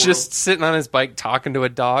fake world. Just sitting on his bike talking to a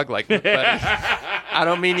dog, like, I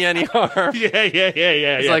don't mean you any harm.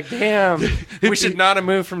 Yeah. He's like, damn, we should not have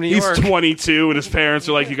moved from New York. He's 22, and his parents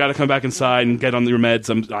are like, you got to come back inside and get on your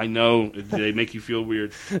meds. I know. They make you feel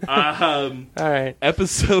weird. All right.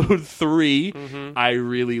 Episode 3, I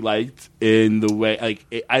really liked in the way,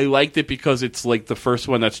 like, I liked it because it's like the first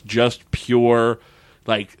one that's just pure,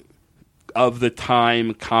 like, of the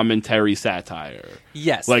time commentary satire.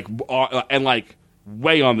 Yes. Like, and like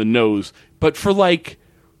way on the nose, but for like,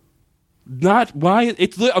 not why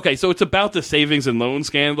it's okay. So it's about the savings and loan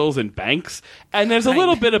scandals and banks, and there's a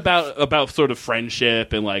little bit about sort of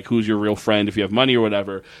friendship and like who's your real friend if you have money or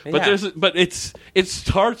whatever. But it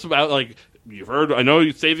starts about like, you've heard, I know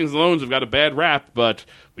savings and loans have got a bad rap, but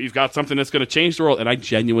we've got something that's going to change the world. And I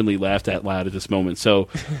genuinely laughed out loud at this moment. So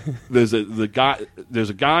there's a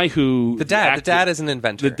guy who the dad is an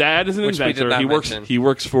inventor. The dad is an inventor. He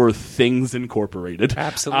works for Things Incorporated.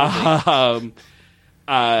 Absolutely.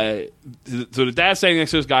 So the dad's standing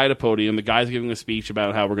next to this guy at a podium. The guy's giving a speech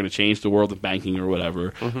about how we're going to change the world of banking or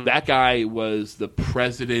whatever. That guy was the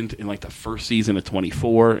president in like the first season of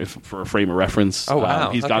 24, for a frame of reference. Oh wow!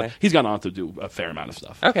 He's gone on to do a fair amount of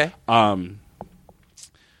stuff. Okay.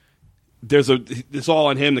 It's all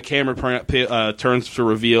on him. The camera turns to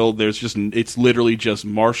reveal. It's literally just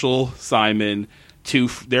Marshall, Simon, two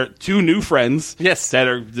new friends. Yes. That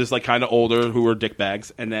are just like kind of older who are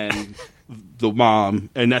dickbags, and then the mom,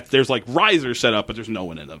 and there's like risers set up, but there's no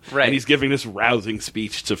one in them. Right. And he's giving this rousing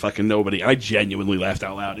speech to fucking nobody. I genuinely laughed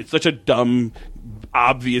out loud. It's such a dumb,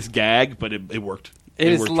 obvious gag, but it worked.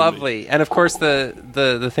 It is lovely. And of course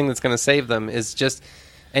the thing that's going to save them is just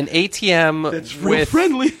an ATM that's real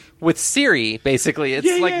friendly. With Siri, basically.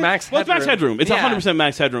 It's like Max Headroom. Well, it's Max Headroom. It's 100%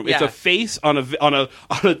 Max Headroom. It's a face on a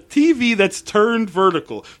TV that's turned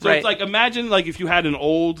vertical. So it's like, imagine like if you had an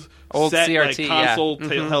old set, CRT, like console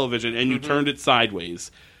television, and you turned it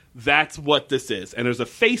sideways. that's what this is. And there's a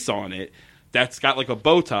face on it that's got like a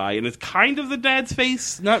bow tie, and it's kind of the dad's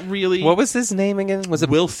face, not really. What was his name again? Was it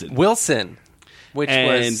Wilson? Wilson. Which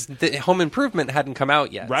was the Home Improvement hadn't come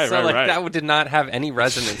out yet, right? That did not have any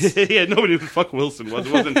resonance. Yeah, nobody knew who the fuck Wilson was.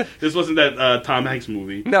 This wasn't that Tom Hanks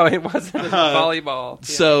movie. No, it wasn't. Volleyball.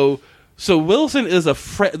 Yeah. So Wilson is a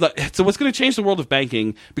friend. So what's going to change the world of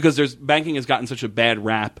banking, because banking has gotten such a bad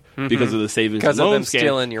rap because of the savings and loan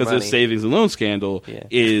scandal. Because of the savings and loan scandal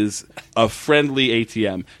is a friendly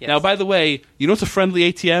ATM. Yes. Now, by the way, you know what's a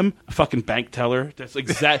friendly ATM? A fucking bank teller. That's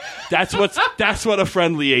that's what a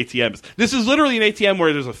friendly ATM is. This is literally an ATM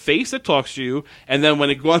where there's a face that talks to you, and then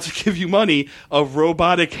when it wants to give you money, a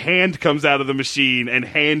robotic hand comes out of the machine and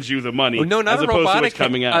hands you the money. Oh, no, not as a robotic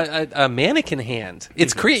coming out. A mannequin hand.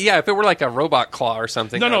 It's if it were like a robot claw or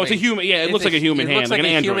something. No, it's a human. Yeah, it looks like a human hand. It looks like an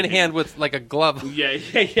a human hand with like a glove. Yeah.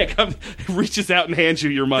 Reaches out and hands you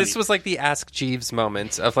your money. This was like the Ask Jeeves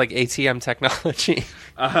moment of like ATM technology.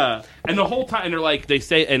 And the whole time, they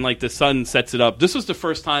say, and like the son sets it up. This was the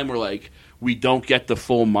first time where like we don't get the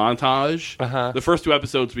full montage. The first 2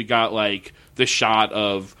 episodes we got like the shot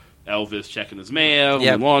of Elvis checking his mail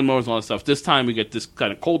and lawnmowers and all that stuff. This time we get this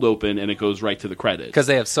kind of cold open and it goes right to the credits. Because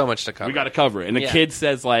they have so much to cover. We got to cover it. And the kid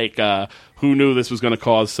says like, who knew this was going to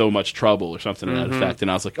cause so much trouble or something to that effect.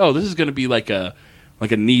 And I was like, oh, this is going to be like a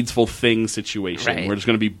needsful thing situation where there's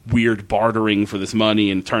going to be weird bartering for this money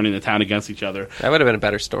and turning the town against each other. That would have been a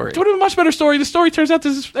better story. It would have been a much better story. The story turns out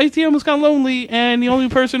this ATM was kind of lonely, and the only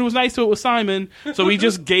person who was nice to it was Simon, so he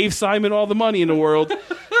just gave Simon all the money in the world.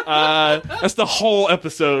 That's the whole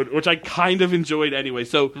episode, which I kind of enjoyed anyway.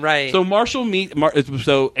 So Marshall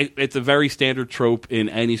it's a very standard trope in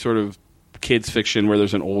any sort of kids fiction where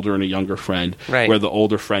there's an older and a younger friend, where the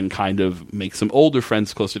older friend kind of makes some older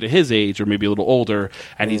friends closer to his age or maybe a little older,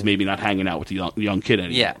 and he's maybe not hanging out with the young kid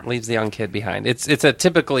anymore. Yeah, leaves the young kid behind. It's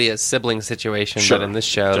typically a sibling situation, but in this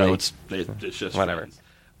show, it's just whatever.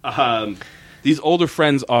 These older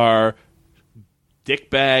friends are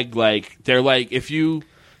dickbag. Like they're like if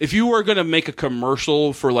you were going to make a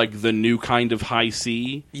commercial for, like, the new kind of high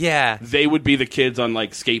C, they would be the kids on,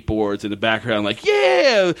 like, skateboards in the background, like,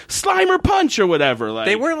 yeah, Slimer Punch or whatever. Like,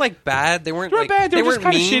 they weren't, like, bad. They weren't, like, bad. They were just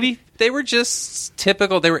kind of shitty. They were just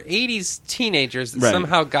typical. They were 80s teenagers that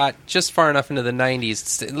somehow got just far enough into the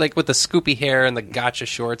 90s, like with the scoopy hair and the gotcha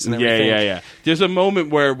shorts and everything. Yeah. There's a moment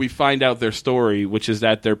where we find out their story, which is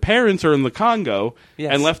that their parents are in the Congo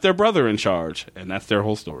and left their brother in charge, and that's their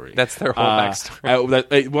whole story. That's their whole backstory.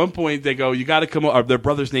 At one point, they go, you got to come over. Their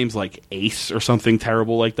brother's name's like Ace or something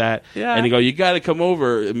terrible like that. Yeah. And they go, you got to come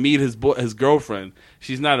over and meet his girlfriend.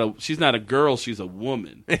 She's not a girl, she's a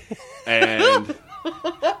woman.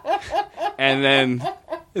 And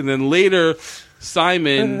then later,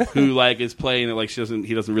 Simon, who like is playing it like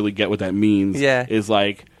he doesn't really get what that means. Is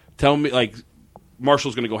like, tell me, like,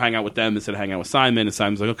 Marshall's going to go hang out with them instead of hanging out with Simon, and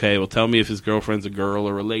Simon's like, okay, well, tell me if his girlfriend's a girl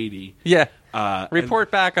or a lady.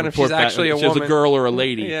 Report back on if she's actually a woman. She's a girl or a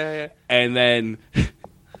lady. And then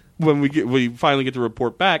when we finally get to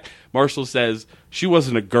report back, Marshall says she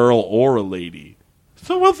wasn't a girl or a lady.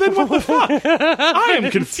 So, well, then what the fuck? I am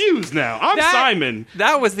confused now. Simon.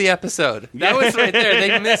 That was the episode. That was right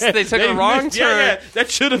there. They took a wrong turn. Yeah, that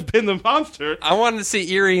should have been the monster. I wanted to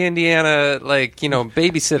see Erie, Indiana,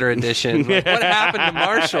 babysitter edition. Like, what happened to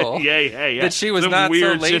Marshall? Yeah. That she was Some not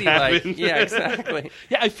weird so ladylike. Shit Yeah, exactly.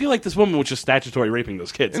 Yeah, I feel like this woman was just statutory raping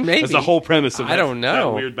those kids. Maybe. That's the whole premise of I don't know.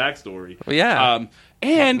 that weird backstory. Well, yeah.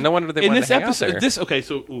 And no wonder they in wanted this to hang episode, out there.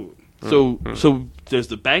 So there's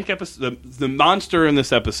the bank episode. The monster in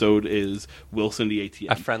this episode is Wilson the ATM.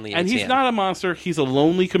 A friendly ATM. And he's not a monster. He's a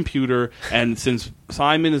lonely computer. And since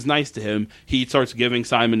Simon is nice to him, he starts giving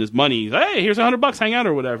Simon his money. Hey, here's $100. Hang out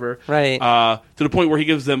or whatever. Right. To the point where he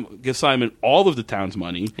gives Simon all of the town's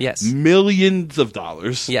money. Yes. Millions of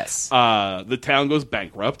dollars. Yes. The town goes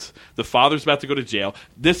bankrupt. The father's about to go to jail.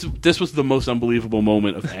 This was the most unbelievable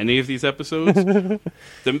moment of any of these episodes.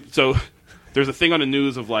 There's a thing on the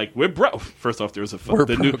news of like, we're broke. First off, there's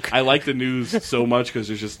broke. I like the news so much because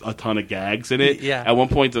there's just a ton of gags in it. Yeah. At one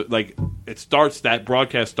point, that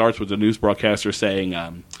broadcast starts with the news broadcaster saying,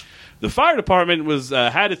 the fire department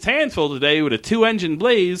had its hands full today with a 2-engine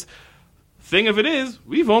blaze. Thing of it is,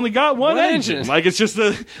 we've only got one engine. Like, it's just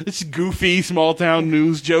it's goofy small town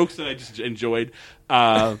news jokes that I just enjoyed.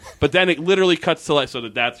 But then it literally cuts to so the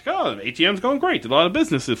dad's like, oh, the ATM's going great. Did a lot of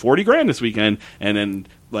business. $40,000 this weekend. And then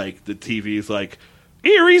like the TV's like,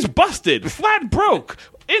 Erie's busted, flat broke,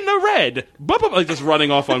 in the red, like just running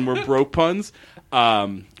off on more broke puns.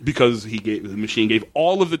 because the machine gave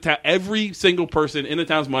all of the town, every single person in the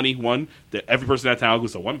town's money. Every person in that town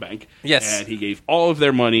goes to one bank. Yes, and he gave all of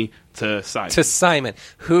their money to Simon.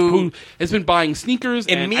 Who has been buying sneakers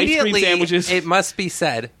and ice cream sandwiches. It must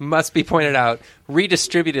be pointed out,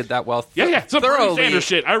 redistributed that wealth. It's a Bernie Sanders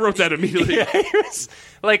shit. I wrote that immediately.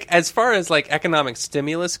 Like, as far as like economic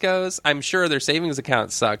stimulus goes, I'm sure their savings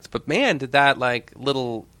account sucked, but man, did that like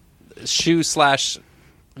little shoe /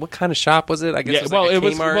 what kind of shop was it? I guess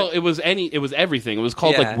it was everything. It was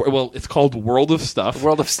called it's called World of Stuff.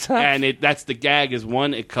 World of Stuff. And that's the gag is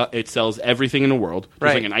one, it sells everything in the world.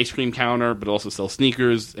 There's like an ice cream counter, but it also sells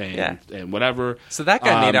sneakers and whatever. So that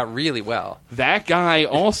guy made out really well. That guy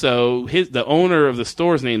also, the owner of the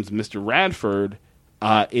store's name's Mr. Radford,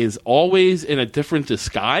 is always in a different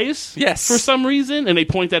disguise for some reason. And they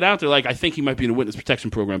point that out. They're like, I think he might be in a witness protection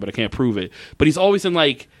program, but I can't prove it. But he's always in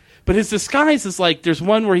like... But his disguise is like, there's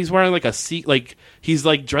one where he's wearing like he's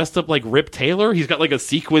like dressed up like Rip Taylor. He's got like a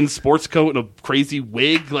sequin sports coat and a crazy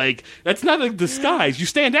wig. Like, that's not a disguise. You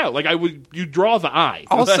stand out. Like, you draw the eye.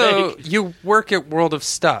 Also, you work at World of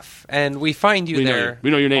Stuff, and we find you there.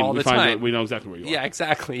 We know your name. All the time. We know exactly where you are. Yeah,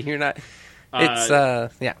 exactly. You're not... There's a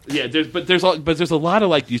lot of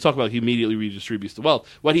like you talk about. He immediately redistributes the wealth.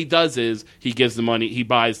 What he does is he gives the money. He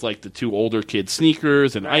buys like the 2 older kids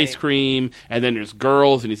sneakers and ice cream, and then there's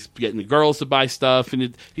girls, and he's getting the girls to buy stuff.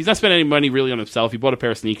 And he's not spending any money really on himself. He bought a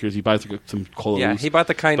pair of sneakers. He buys like some clothes. Yeah, he bought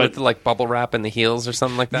the kind with the, like bubble wrap in the heels or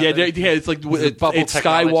something like that. Yeah, it's like it's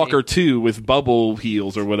Skywalker 2 with bubble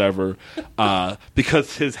heels or whatever,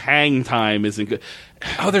 because his hang time isn't good.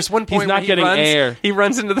 Oh, there's one point he's not getting air. He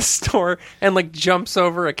runs into the store and like jumps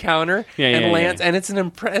over a counter and lands, and it's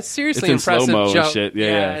seriously impressive slow-mo jump. And shit.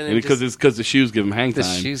 And because the shoes give him hang time. The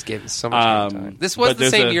shoes give him so much hang time. This was the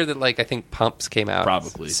same year that like I think Pumps came out.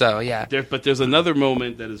 Probably. So yeah. But there's another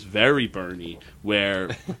moment that is very Bernie where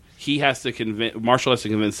Marshall has to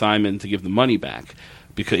convince Simon to give the money back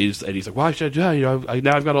because he's like, why should I?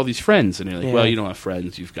 Now I've got all these friends, and you're like, well, you don't have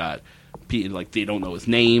friends. You've got. Like they don't know his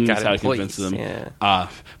name. That's how to convince them. Yeah.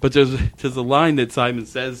 But there's a line that Simon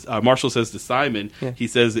says. Marshall says to Simon. Yeah. He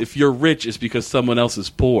says, "If you're rich, it's because someone else is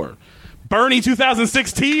poor." Bernie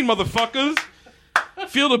 2016, motherfuckers.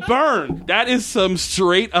 Feel the burn. That is some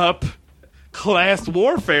straight up class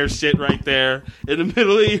warfare shit right there in the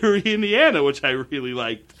middle of Erie, Indiana, which I really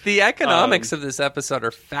liked. The economics of this episode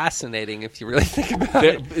are fascinating if you really think about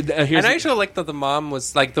it. And I actually like that the mom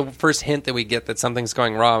was like the first hint that we get that something's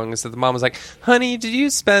going wrong is that the mom was like, honey, did you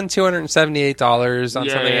spend $278 on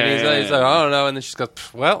something? And he's like, I don't know. And then she goes,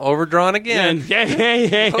 well, overdrawn again.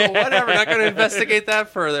 Whatever, not going to investigate that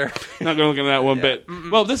further. Not going to look at that one bit.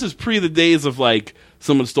 Well, this is pre the days of like,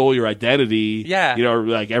 someone stole your identity. Yeah. You know, or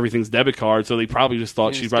like everything's debit card. So they probably just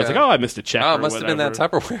thought she's probably like, oh, I missed a check. Oh, it must have been that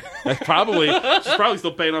Tupperware. Probably. She's probably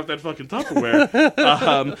still paying off that fucking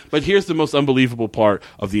Tupperware. But here's the most unbelievable part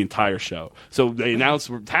of the entire show. So they announce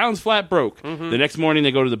town's flat broke. The next morning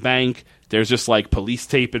they go to the bank. There's just like police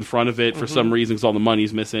tape in front of it for some reason because all the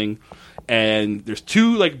money's missing. And there's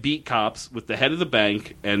 2 like beat cops with the head of the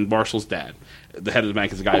bank and Marshall's dad. The head of the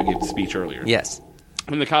bank is the guy who gave the speech earlier. Yes.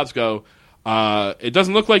 And the cops go, it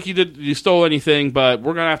doesn't look like you stole anything, but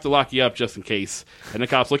we're going to have to lock you up just in case. And the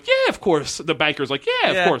cop's like, yeah, of course. The banker's like,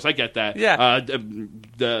 yeah, of course, I get that. Yeah.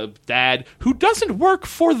 The dad, who doesn't work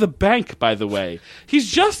for the bank, by the way. He's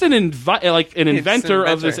just an inventor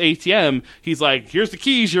of this ATM. He's like, here's the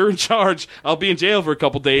keys, you're in charge. I'll be in jail for a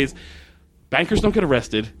couple days. Bankers don't get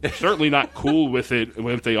arrested. They're certainly not cool with it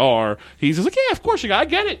if they are. He's just like, yeah, of course, I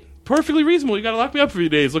get it. Perfectly reasonable. You got to lock me up for a few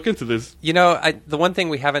days. Look into this. You know, the one thing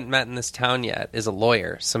we haven't met in this town yet is a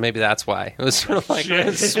lawyer, so maybe that's why it was sort of like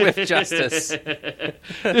swift justice.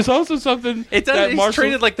 There's also something it does. He's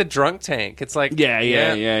treated like the drunk tank. It's like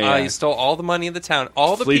yeah. You stole all the money of the town.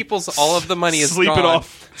 All of the money is sleep gone. It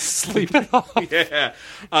off. Sleep it off. Yeah.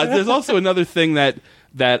 There's also another thing that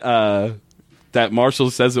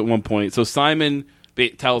Marshall says at one point. So Simon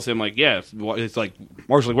tells him, like, yeah, it's like,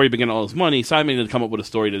 Marshall's like, where you been getting all this money? Simon had come up with a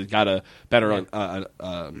story that got a better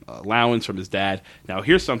allowance from his dad. Now,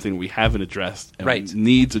 here's something we haven't addressed and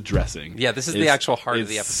needs addressing. Yeah, this is the actual heart of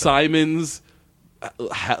the episode. Simon's,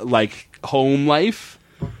 home life.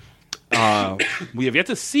 We have yet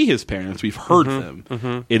to see his parents. We've heard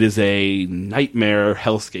them. It is a nightmare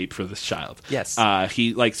hellscape for this child. Yes.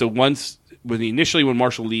 When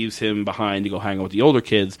Marshall leaves him behind to go hang out with the older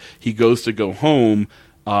kids, he goes to go home,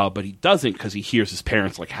 but he doesn't because he hears his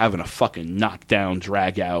parents like having a fucking knockdown,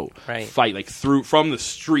 drag out fight, like from the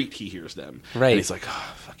street. He hears them, and he's like,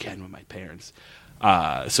 oh, again with my parents.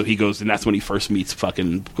 So he goes, and that's when he first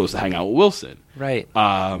goes to hang out with Wilson, right?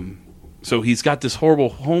 So he's got this horrible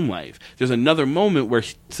home life. There's another moment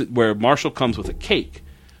where Marshall comes with a cake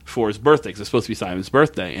for his birthday, because it's supposed to be Simon's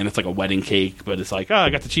birthday, and it's like a wedding cake, but it's like, I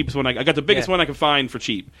got the cheapest one. I got the biggest one I could find for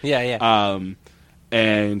cheap. Yeah.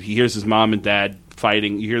 And he hears his mom and dad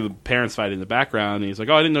fighting. You hear the parents fighting in the background, and he's like,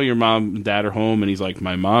 I didn't know your mom and dad are home. And he's like,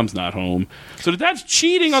 my mom's not home. So the dad's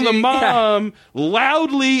cheating on the mom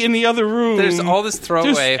loudly in the other room. There's all this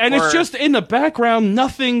throwaway. And it's just in the background,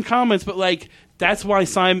 nothing comments, but like, that's why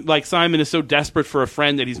Simon is so desperate for a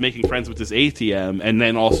friend that he's making friends with this ATM, and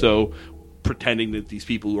then also pretending that these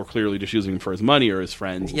people who are clearly just using him for his money are his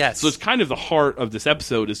friends. Yes. So it's kind of the heart of this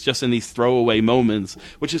episode is just in these throwaway moments,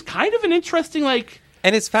 which is kind of an interesting, like...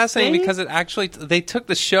 And it's fascinating thing? because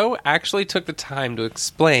the show actually took the time to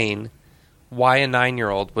explain why a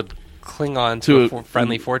 9-year-old would cling on to a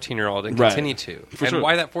friendly 14-year-old and continue to. For and sure.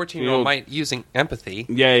 why that 14-year-old might, using empathy...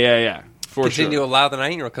 Yeah. Continue to allow the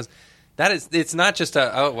 9-year-old, because... It's not just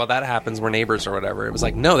that happens, we're neighbors or whatever. It was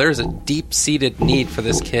like, no, there's a deep-seated need for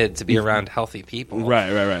this kid to be around healthy people.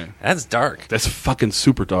 Right. That's dark. That's fucking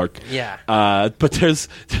super dark. Yeah. But there's,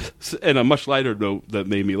 and a much lighter note that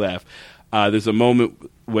made me laugh, there's a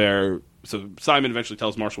moment where... So Simon eventually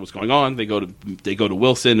tells Marshall what's going on. They go to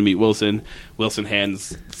Wilson to meet Wilson. Wilson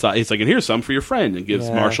hands, he's like, and here's some for your friend, and gives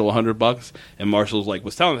Marshall $100. And Marshall's like,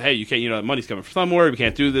 was telling him, hey, you can't, that money's coming from somewhere. We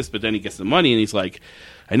can't do this. But then he gets the money, and he's like,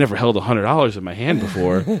 I never held $100 in my hand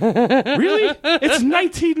before. Really? It's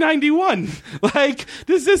 1991. Like,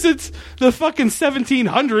 this isn't the fucking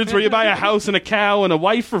 1700s where you buy a house and a cow and a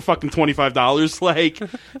wife for fucking $25. Like,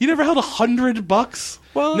 you never held $100?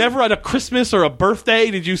 Well, never at a Christmas or a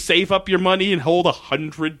birthday did you save up your money and hold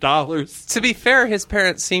 $100. To be fair, his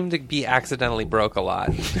parents seem to be accidentally broke a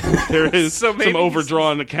lot. There is some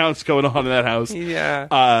overdrawn accounts going on in that house. Yeah.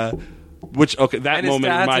 That and moment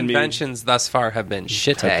reminded me. His inventions thus far have been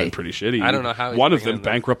shitty. Have been pretty shitty. I don't know how. One of them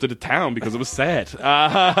bankrupted a town because it was sad,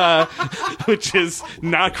 which is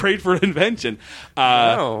not great for an invention.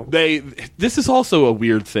 No. This is also a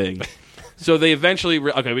weird thing. So they eventually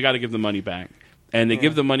we got to give the money back. And they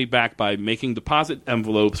give the money back by making deposit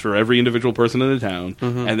envelopes for every individual person in the town,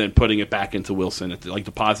 and then putting it back into Wilson,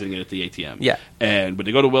 depositing it at the ATM. Yeah. And when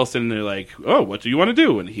they go to Wilson, they're like, "Oh, what do you want to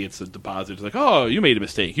do?" And he hits the deposit. He's like, "Oh, you made a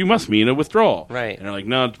mistake. You must mean a withdrawal." Right. And they're like,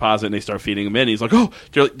 "No, deposit." And they start feeding him in. He's like, "Oh,"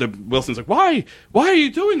 Wilson's like, "Why? Why are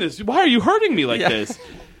you doing this? Why are you hurting me like this?"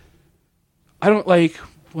 I don't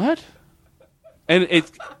what? And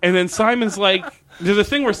then Simon's like. There's a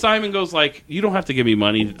thing where Simon goes like, you don't have to give me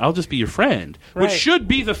money, I'll just be your friend. Right. Which should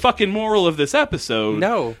be the fucking moral of this episode.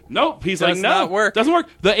 No. Nope. He's Does like, no. not work. Doesn't work.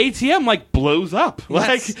 The ATM, blows up.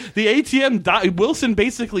 Yes. The ATM, Wilson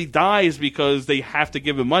basically dies because they have to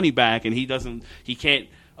give him money back, and he can't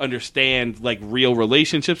understand, real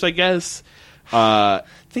relationships, I guess.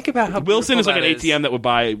 Think about how Wilson is like an is. ATM that would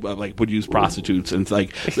buy, would use prostitutes. And it's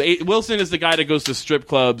like, Wilson is the guy that goes to strip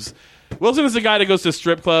clubs. Wilson is the guy that goes to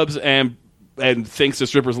strip clubs and thinks the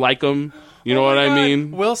strippers like him. You know what I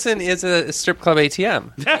mean? Wilson is a strip club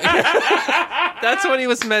ATM. That's what he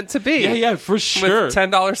was meant to be. Yeah, for sure. With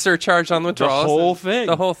 $10 surcharge on withdrawals.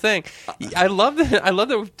 The whole thing. I love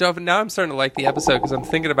that. Now I'm starting to like the episode because I'm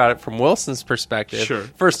thinking about it from Wilson's perspective. Sure.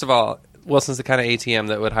 First of all, Wilson's the kind of ATM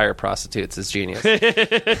that would hire prostitutes. It's genius.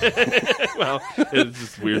 Well, it's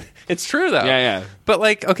just weird. It's true, though. Yeah.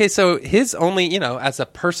 But, so his only, as a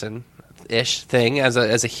person-ish thing, as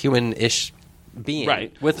a human-ish being,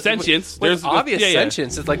 right? With sentience, there's obvious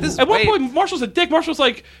sentience. It's like this. At one point, Marshall's a dick. Marshall's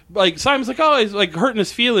like Simon's like, oh, he's hurting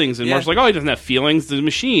his feelings, and Marshall's like, oh, he doesn't have feelings. The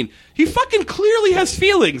machine. He fucking clearly has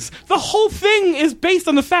feelings. The whole thing is based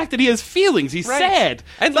on the fact that he has feelings. He's sad.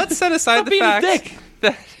 And let's set aside the fact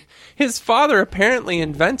that his father apparently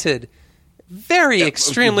invented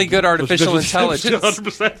extremely good artificial intelligence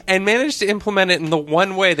 100%. and managed to implement it in the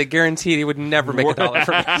one way that guaranteed he would never make $1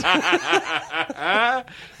 from it.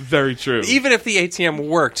 Very true. Even if the ATM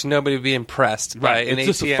worked, nobody would be impressed by an ATM. It's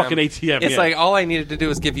just a fucking ATM. It's like, all I needed to do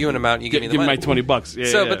was give you an amount, and you give me the money. Give me my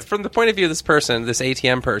 $20. But from the point of view of this person, this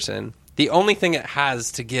ATM person, the only thing it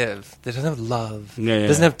has to give, that doesn't have love,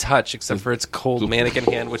 doesn't have touch, except for its cold mannequin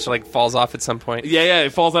hand, which falls off at some point. Yeah,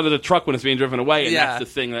 it falls out of the truck when it's being driven away, and that's the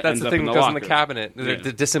thing that ends up in the goes locker. in the cabinet,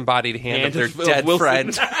 the disembodied hand of their dead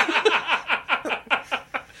Wilson. friend.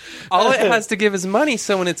 All it has to give is money,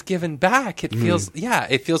 so when it's given back, it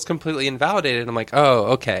feels completely invalidated. I'm like,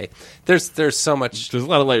 oh, okay. There's so much. There's a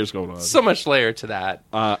lot of layers going on. So much layer to that.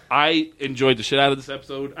 I enjoyed the shit out of this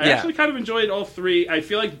episode. I actually kind of enjoyed all three. I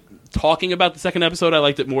feel like talking about the second episode, I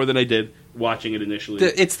liked it more than I did watching it initially.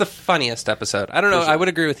 It's the funniest episode. I don't know. I would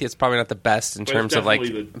agree with you. It's probably not the best in terms of like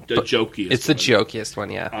the jokiest. It's the jokiest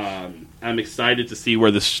one, yeah. I'm excited to see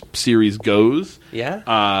where this series goes.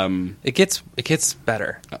 Yeah. It gets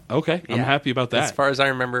better. Okay, I'm happy about that. As far as I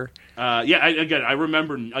remember. I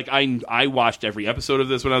remember, like, I watched every episode of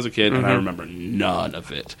this when I was a kid, and I remember none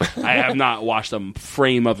of it. I have not watched a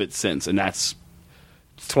frame of it since, and that's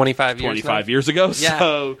 25 years ago.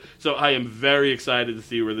 Yeah. So I am very excited to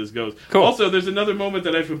see where this goes. Cool. Also, there's another moment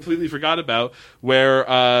that I completely forgot about where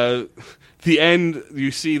the end,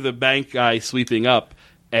 you see the bank guy sweeping up,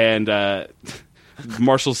 and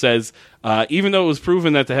Marshall says, even though it was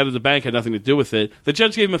proven that the head of the bank had nothing to do with it, the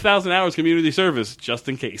judge gave him 1,000 hours community service just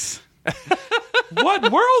in case.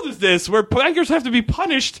 What world is this where bankers have to be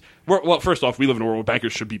punished? Well, first off, we live in a world where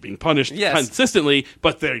bankers should be being punished consistently,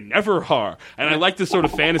 but they never are. And I like this sort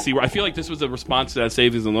of fantasy where I feel like this was a response to that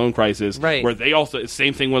savings and loan crisis, where they also,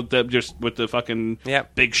 same thing with the fucking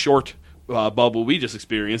Big Short bubble we just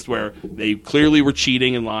experienced, where they clearly were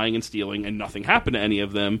cheating and lying and stealing, and nothing happened to any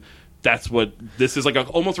of them. That's what this is, like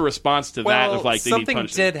almost a response to that of like they need punishment.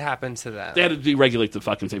 Something did happen to them. They had to deregulate the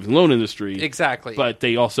fucking savings and loan industry. Exactly. But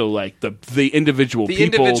they also like the individual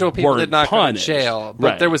people did not punished. go to jail,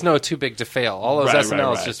 but there was no too big to fail. All those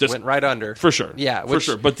SNLs just went right under. For sure. Yeah, for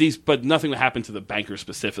sure. But nothing happened to the bankers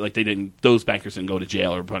specific. Like those bankers didn't go to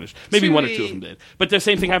jail or punished. Maybe one or two of them did. But the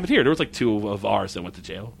same thing happened here. There was like two of ours that went to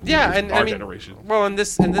jail. Yeah, and our generation. Well, and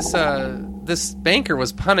this banker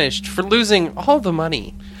was punished for losing all the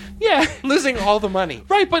money. Yeah, losing all the money.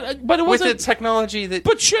 Right, but it wasn't with the technology that.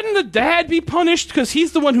 But shouldn't the dad be punished because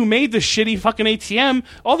he's the one who made the shitty fucking ATM?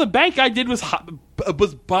 All the bank guy did was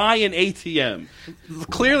buy an ATM.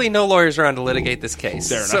 Clearly, no lawyers around to litigate this case.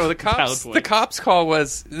 Fair enough. So the cops call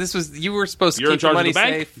was you were supposed to You're keep the money in charge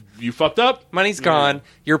of the bank. safe. You fucked up. Money's gone.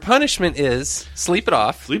 Your punishment is sleep it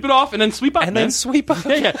off. Sleep it off and then sweep up. And then sweep up.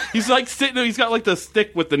 Yeah. He's like sitting there. He's got like the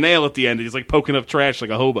stick with the nail at the end. And he's like poking up trash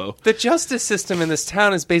like a hobo. The justice system in this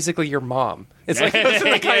town is basically your mom. It's like those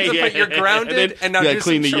are the kinds of you're grounded and now do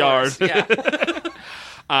clean the chores. yard. Yeah.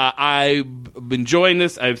 I'm enjoying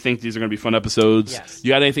this. I think these are going to be fun episodes. Yes. You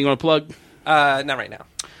got anything you want to plug? Not right now.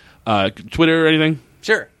 Twitter or anything?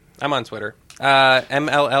 Sure. I'm on Twitter.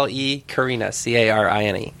 MLLE Karina,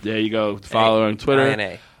 Carine. There you go. Follow her on Twitter.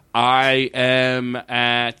 INA. I am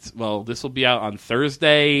at, this will be out on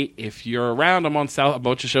Thursday. If you're around, I'm on a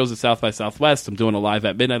bunch of shows at South by Southwest. I'm doing a live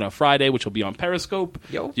at midnight on Friday, which will be on Periscope.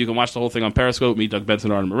 Yo. You can watch the whole thing on Periscope. Me, Doug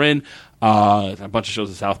Benson, Arden Marin. A bunch of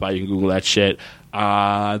shows at South by. You can Google that shit.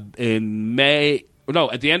 At the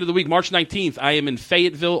end of the week, March 19th, I am in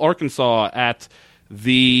Fayetteville, Arkansas at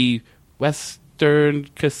the Western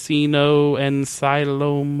Casino and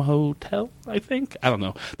Siloam Hotel, I think. I don't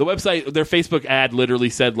know. The website, their Facebook ad literally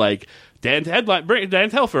said, like, Dan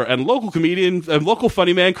Telfer and local comedian and local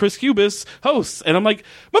funny man Chris Cubis hosts. And I'm like,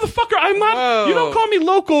 motherfucker, I'm not. Whoa. You don't call me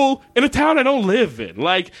local in a town I don't live in.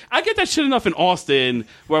 Like, I get that shit enough in Austin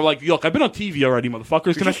where I'm like, look, I've been on TV already,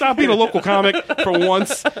 motherfuckers. Can I stop being a local comic for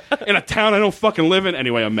once in a town I don't fucking live in?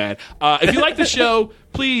 Anyway, I'm mad. If you like the show,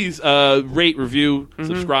 please rate, review,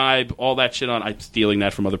 subscribe, all that shit on. I'm stealing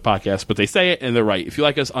that from other podcasts, but they say it and they're right. If you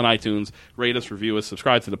like us on iTunes, rate us, review us,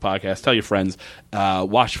 subscribe to the podcast, tell your friends,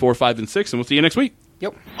 watch 4, 5, and 6, and we'll see you next week.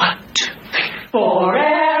 Yep. 1, 2, 3. For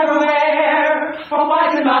everywhere, for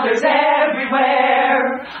wives and mothers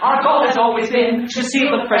everywhere. Our goal has always been to see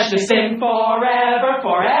the freshness in forever,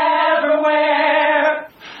 foreverwhere.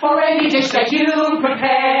 For any dish that you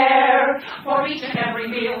prepare, for each and every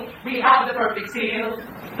meal, we have the perfect seal.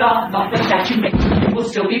 The muffin that you make will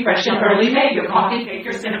still be fresh in early May. Your coffee cake,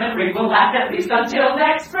 your cinnamon ring will last at least until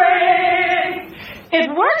next spring. It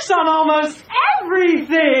works on almost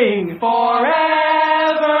everything. Forever.